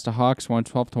edge past the Hawks,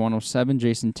 112-107.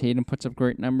 Jason Tatum puts up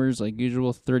great numbers like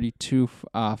usual, 32,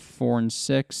 4 and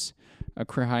 6, a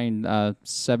career high in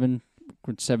 7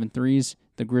 threes.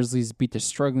 The Grizzlies beat the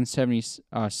struggling 70s.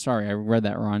 Sorry, I read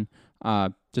that wrong.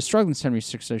 The struggling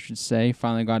 76, I should say,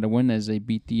 finally got a win as they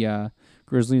beat the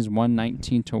Grizzlies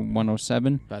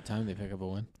 119-107. About time they pick up a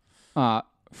win.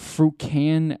 Fruit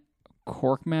Can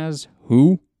Korkmaz,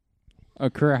 who? A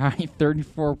career high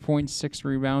 34.6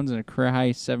 rebounds and a career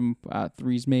high 7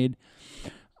 threes made.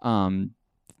 Thunder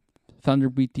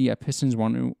beat the Pistons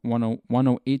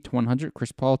 108-100.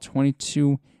 Chris Paul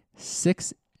 22,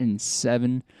 6 and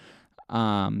 7.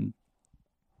 Raptors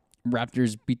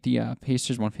beat the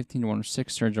Pacers 115-106.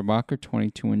 Serge Ibaka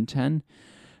 22 and 10.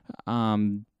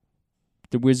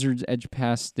 The Wizards edge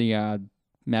past the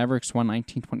Mavericks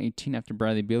 119-118 after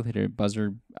Bradley Beal hit a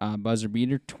buzzer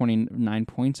beater, 29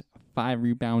 points, 5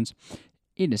 rebounds,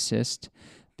 8 assists.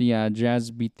 The Jazz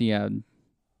beat the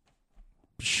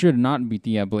should not beat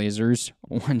the Blazers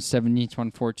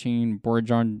 117-114.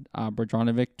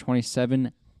 Bogdanovic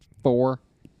 27-4.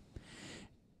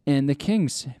 And the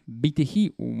Kings beat the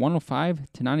Heat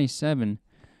 105-97.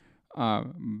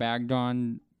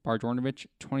 Bogdanovic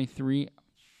 23,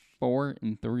 4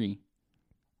 and 3.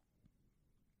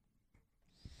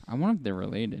 I wonder if they're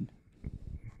related.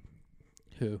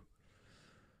 Who?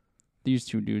 These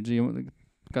two dudes, they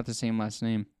got the same last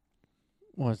name.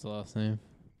 What's the last name?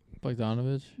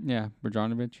 Bogdanovic? Yeah,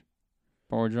 Bogdanovic.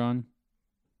 Bojan.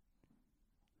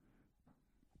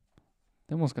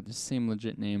 They almost got the same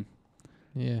legit name.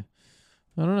 Yeah.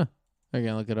 I don't know. I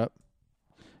can look it up.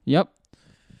 Yep.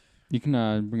 You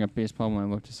can bring up baseball when I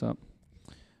look this up.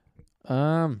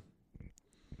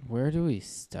 Where do we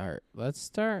start? Let's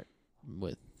start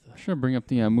with... Sure, bring up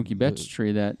the Mookie Betts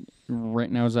trade that right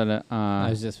now is at a... I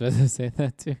was just about to say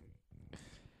that too.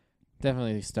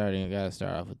 Definitely I got to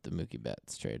start off with the Mookie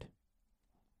Betts trade.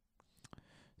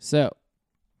 So,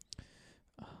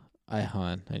 I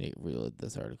need to reload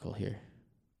this article here.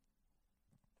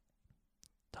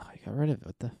 Oh, I got rid of it.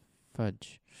 What the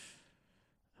fudge?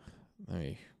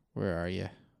 Where are you?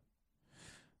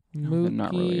 No, they're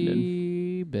not related.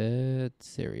 Mookie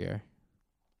Betts. Here we are.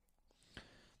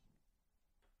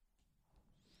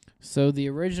 So the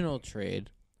original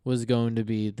trade was going to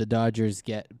be the Dodgers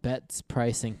get Betts,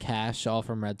 Price, and Cash all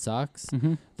from Red Sox.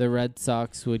 Mm-hmm. The Red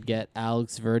Sox would get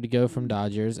Alex Vertigo from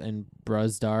Dodgers and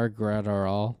Brusdar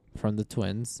Graterol from the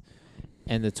Twins.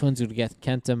 And the Twins would get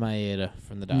Kenta Maeda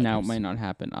from the Dodgers. Now it might not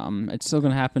happen. It's still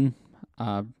going to happen.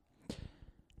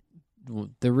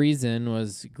 The reason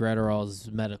was Graterol's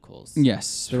medicals.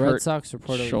 Yes. The Red Sox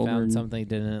reportedly shoulder found something they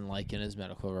didn't like in his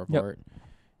medical report. Yep.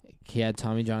 He had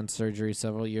Tommy John surgery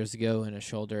several years ago and a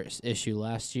shoulder issue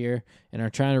last year and are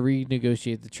trying to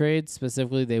renegotiate the trade.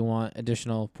 Specifically, they want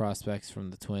additional prospects from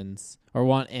the Twins, or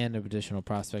want an additional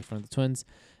prospect from the Twins.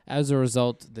 As a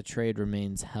result, the trade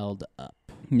remains held up.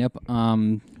 Yep.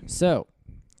 So,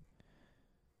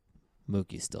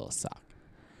 Mookie's still a sock.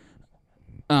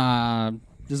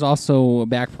 There's also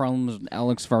back problems with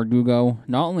Alex Verdugo.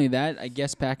 Not only that, I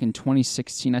guess back in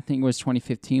 2016, I think it was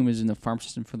 2015, was in the farm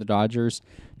system for the Dodgers.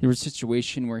 There was a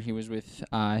situation where he was with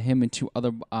him and 2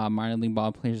 other minor league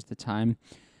ball players at the time.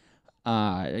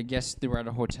 I guess they were at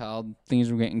a hotel. Things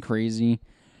were getting crazy.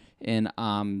 And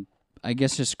I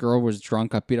guess this girl was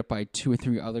drunk, got beat up by 2 or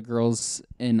 3 other girls.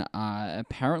 And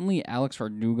apparently Alex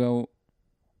Verdugo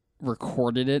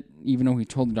recorded it, even though he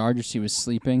told the Dodgers he was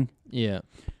sleeping. Yeah.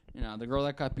 The girl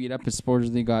that got beat up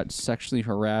supposedly got sexually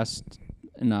harassed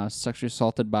and sexually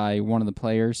assaulted by one of the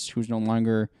players who's no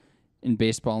longer in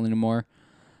baseball anymore.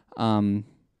 So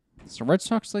Red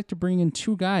Sox like to bring in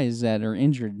 2 guys that are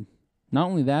injured. Not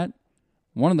only that,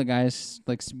 One of the guys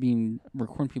likes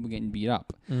recording people getting beat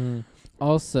up.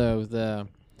 Also, the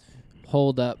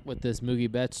hold up with this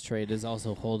Mookie Betts trade is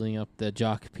also holding up the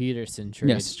Jock Peterson trade.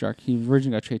 Yes, Jock. He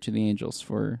originally got traded to the Angels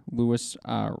for Louis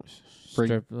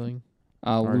Stripling.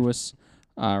 Louis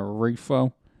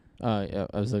Rifo. Yeah,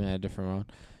 I was looking at a different one.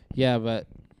 Yeah, but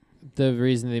the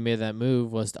reason they made that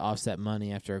move was to offset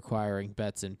money after acquiring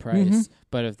Betts and Price.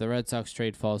 But if the Red Sox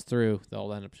trade falls through,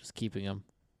 they'll end up just keeping him.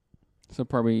 So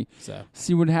probably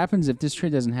see what happens if this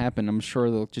trade doesn't happen. I'm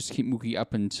sure they'll just keep Mookie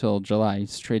up until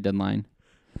July's trade deadline.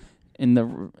 In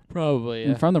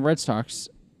front of the Red Sox,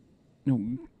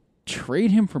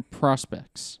 trade him for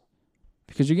prospects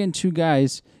because you're getting two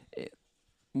guys.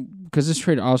 Because this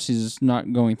trade obviously is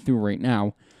not going through right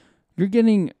now, you're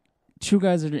getting two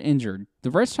guys that are injured.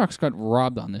 The Red Sox got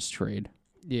robbed on this trade.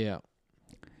 Yeah.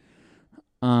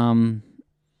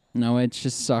 No, it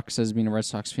just sucks as being a Red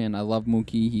Sox fan. I love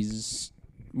Mookie. He's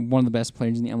one of the best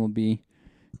players in the MLB.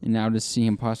 And now to see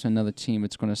him pass to another team,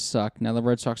 it's going to suck. Now the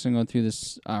Red Sox are going through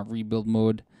this rebuild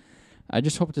mode. I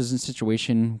just hope there's a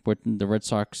situation where the Red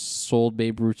Sox sold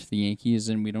Babe Ruth to the Yankees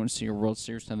and we don't see a World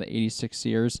Series in the 86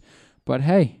 years. But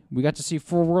hey, we got to see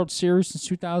 4 World Series since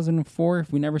 2004.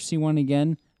 If we never see one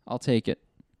again, I'll take it.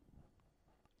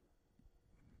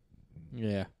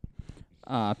 Yeah.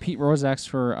 Pete Rose asked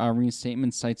for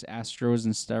reinstatement, cites Astros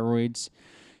and steroids.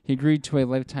 He agreed to a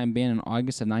lifetime ban in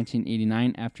August of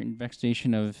 1989 after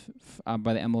investigation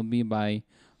by the MLB by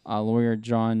lawyer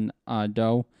John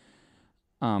Doe.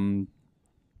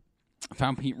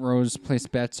 Found Pete Rose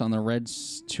placed bets on the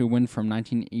Reds to win from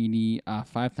 1985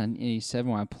 to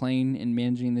 1987 while playing and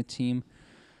managing the team.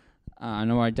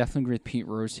 No, I definitely agree with Pete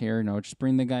Rose here. No, just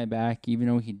bring the guy back, even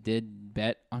though he did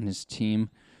bet on his team.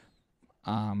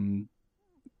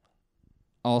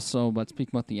 Also, let's speak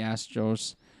about the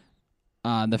Astros.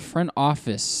 The front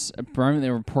office, apparently they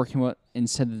were reporting about and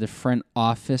said that the front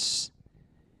office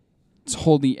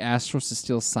told the Astros to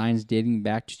steal signs dating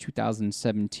back to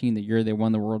 2017, the year they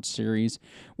won the World Series,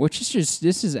 which is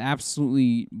this is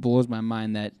absolutely blows my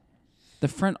mind that the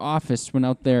front office went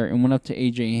out there and went up to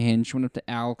AJ Hinch, went up to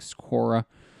Alex Cora,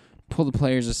 pulled the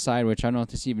players aside, which I don't know if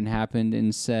this even happened,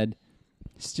 and said,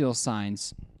 steal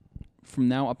signs. From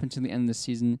now up until the end of the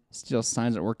season, steal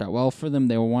signs. It worked out well for them.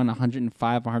 They won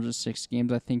 105, 106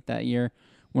 games, I think, that year.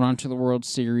 Went on to the World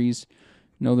Series.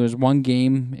 There's one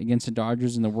game against the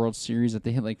Dodgers in the World Series that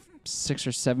they hit like 6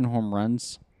 or 7 home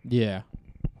runs. Yeah.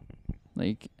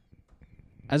 Like,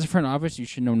 as a front office, you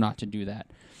should know not to do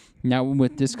that. Now,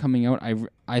 with this coming out,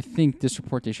 I think this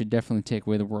report, they should definitely take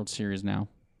away the World Series now.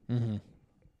 Mm-hmm.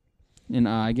 And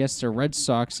I guess the Red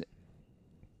Sox,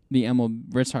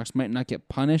 Red Sox might not get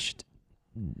punished.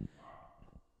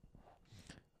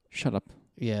 Shut up.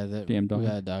 Yeah, damn dog. We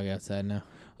got a dog outside now.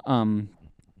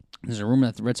 There's a rumor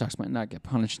that the Red Sox might not get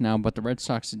punished now, but the Red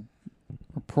Sox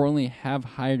reportedly have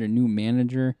hired a new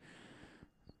manager.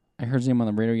 I heard his name on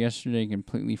the radio yesterday and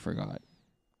completely forgot.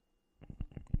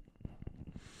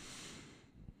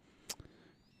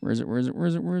 Where is it?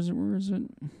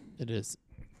 It is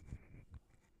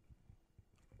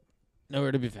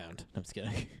nowhere to be found. I'm just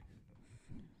kidding.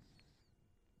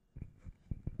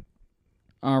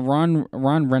 Ron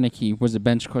Renicky was a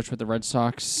bench coach with the Red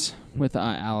Sox with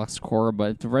Alex Cora,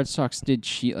 but if the Red Sox did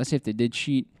cheat, let's say if they did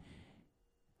cheat,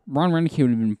 Ron Renicky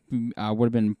would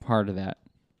have been part of that.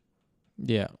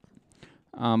 Yeah.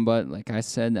 But like I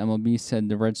said, MLB said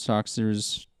the Red Sox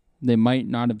they might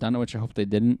not have done it, which I hope they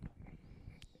didn't,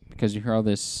 because you hear all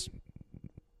this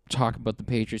talk about the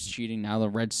Patriots cheating. Now the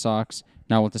Red Sox.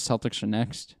 Now what the Celtics are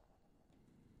next.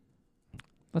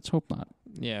 Let's hope not.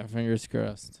 Yeah, fingers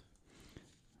crossed.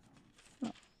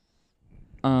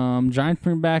 Giants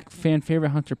bring back fan favorite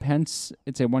Hunter Pence.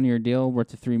 It's a 1-year deal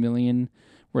worth $3 million.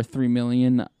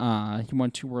 He won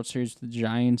 2 World Series with the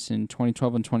Giants in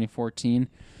 2012 and 2014.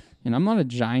 And I'm not a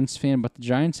Giants fan, but the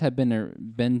Giants have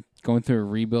been going through a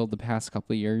rebuild the past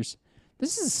couple of years.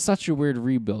 This is such a weird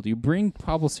rebuild. You bring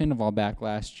Pablo Sandoval back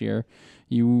last year.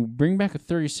 You bring back a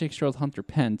 36-year-old Hunter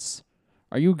Pence.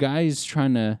 Are you guys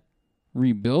trying to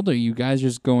rebuild, or are you guys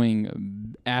just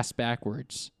going ass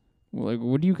backwards? Like,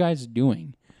 what are you guys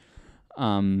doing?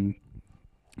 I know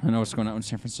what's going on in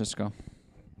San Francisco.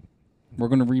 We're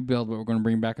going to rebuild, but we're going to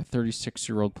bring back a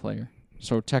 36-year-old player.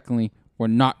 So technically, we're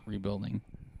not rebuilding.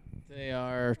 They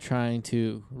are trying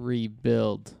to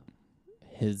rebuild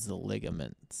his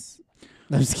ligaments.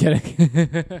 I'm just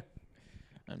kidding.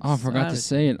 I forgot to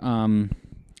say it.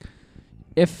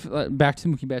 If back to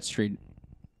the Mookie Betts trade,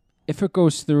 if it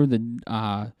goes through,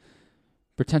 the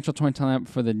potential 20 lineup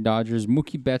for the Dodgers: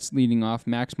 Mookie Betts leading off,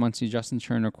 Max Muncy, Justin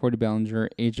Turner, Cody Bellinger,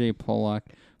 AJ Pollock,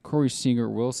 Corey Seager,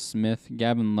 Will Smith,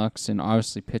 Gavin Lux, and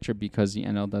obviously pitcher because the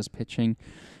NL does pitching.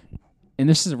 And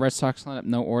this is a Red Sox lineup,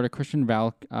 no order. Christian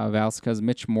Vázquez,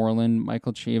 Mitch Moreland,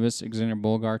 Michael Chavis, Xander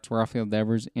Bogaerts, Rafael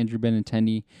Devers, Andrew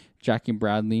Benintendi, Jackie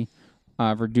Bradley,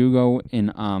 Verdugo,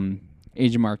 and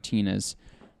AJ Martinez.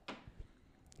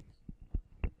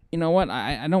 You know what?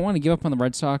 I don't want to give up on the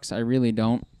Red Sox. I really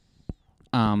don't.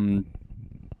 But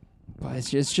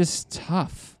it's just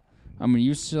tough. I mean,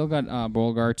 you still got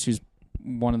Bogaerts, who's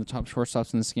one of the top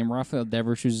shortstops in this game. Rafael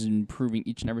Devers, who's improving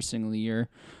each and every single year.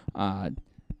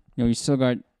 You still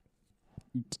got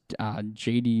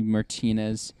JD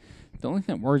Martinez. The only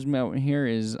thing that worries me out here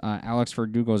is Alex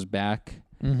Verdugo's back.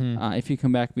 Mm-hmm. If he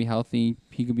come back to be healthy,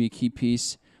 he could be a key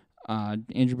piece.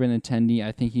 Andrew Benintendi,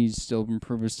 I think he's still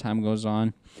improved as time goes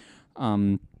on.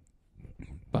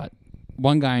 But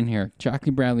one guy in here, Jackie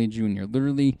Bradley Jr.,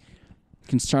 literally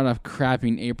can start off crappy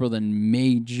in April, then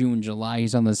May, June, July.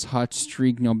 He's on this hot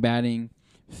streak, batting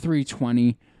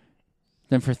 .320.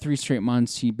 Then for 3 straight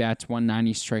months, he bats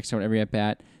 190, strikes out every at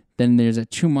bat. Then there's a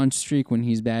 2-month streak when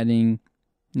he's batting,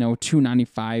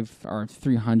 295 or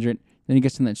 300. Then he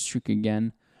gets in that streak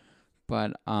again.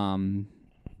 But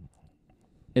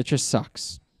it just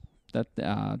sucks that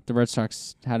the Red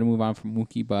Sox had to move on from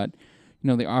Mookie. But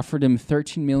they offered him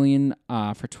 $13 million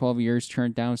for 12 years,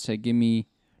 turned down, said, "Give me,"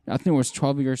 I think it was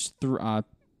 12 years,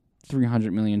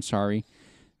 $300 million. Sorry.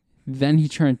 Then he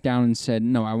turned it down and said,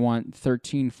 "No, I want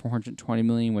 $420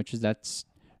 million," that's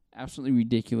absolutely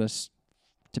ridiculous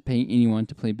to pay anyone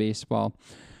to play baseball.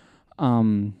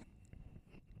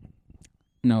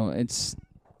 It's.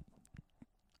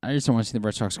 I just don't want to see the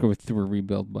Red Sox go through a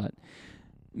rebuild, but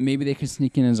maybe they could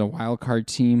sneak in as a wild card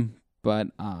team. But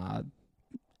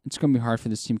it's going to be hard for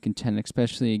this team to contend,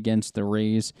 especially against the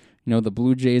Rays. The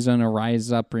Blue Jays are going to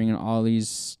rise up, bringing all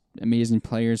these amazing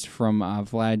players from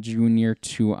Vlad Jr.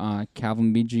 to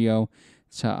Calvin Biggio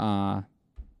to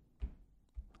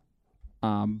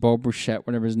Bo Bichette,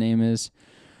 whatever his name is.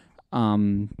 It's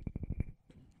going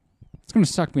to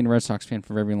suck being a Red Sox fan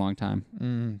for a very long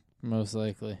time. Most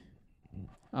likely.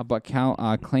 But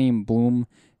Clay Bloom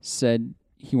said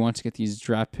he wants to get these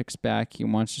draft picks back. He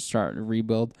wants to start a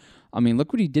rebuild. I mean,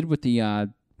 look what he did with the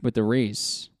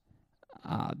Rays.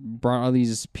 Brought all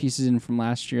these pieces in from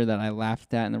last year that I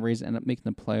laughed at, and the Rays end up making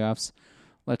the playoffs.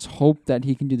 Let's hope that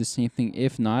he can do the same thing.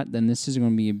 If not, then this is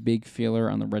going to be a big failure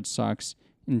on the Red Sox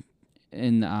in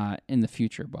the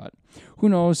future. But who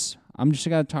knows? I'm just a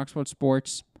guy that talks about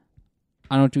sports.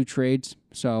 I don't do trades,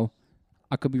 so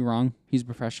I could be wrong. He's a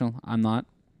professional. I'm not.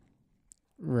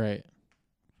 Right.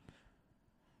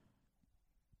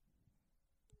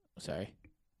 Sorry.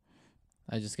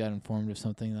 I just got informed of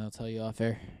something that I'll tell you off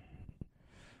air.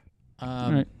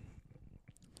 All right.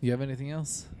 You have anything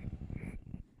else?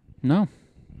 No.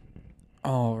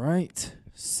 All right.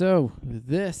 So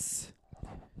this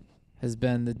has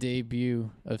been the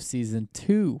debut of season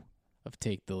 2 of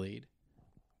Take the Lead.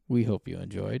 We hope you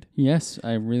enjoyed. Yes,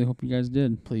 I really hope you guys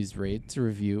did. Please rate,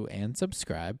 review, and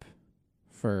subscribe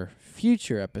for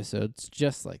future episodes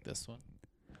just like this one.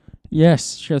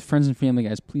 Yes, share with friends and family,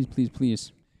 guys. Please, please,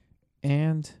 please.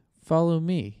 And follow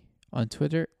me on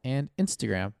Twitter and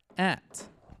Instagram at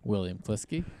William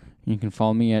Plisky. You can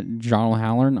follow me at John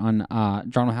O'Halloran on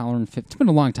John O'Halloran 15. It's been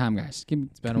a long time, guys.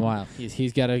 It's been a while.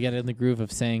 He's got to get in the groove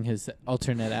of saying his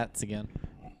alternate ats again.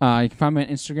 You can find me on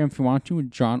Instagram if you want to,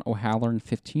 John O'Halloran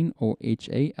 15,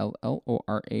 OHALLORAN.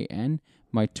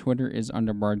 My Twitter is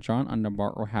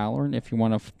 _John O'Halloran. If you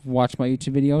want to watch my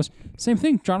YouTube videos, same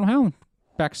thing, John O'Halloran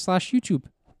 /YouTube.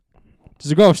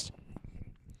 There's a ghost.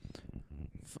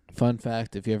 Fun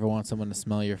fact: if you ever want someone to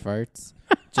smell your farts,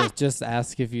 just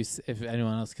ask if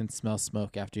anyone else can smell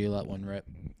smoke after you let one rip.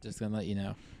 Just gonna let you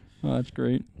know. Oh, that's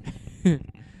great. If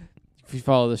you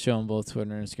follow the show on both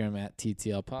Twitter and Instagram at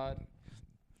TTL Pod.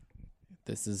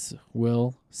 This is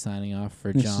Will signing off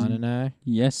for John and I.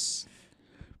 Yes.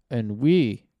 And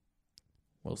we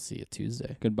will see you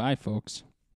Tuesday. Goodbye, folks.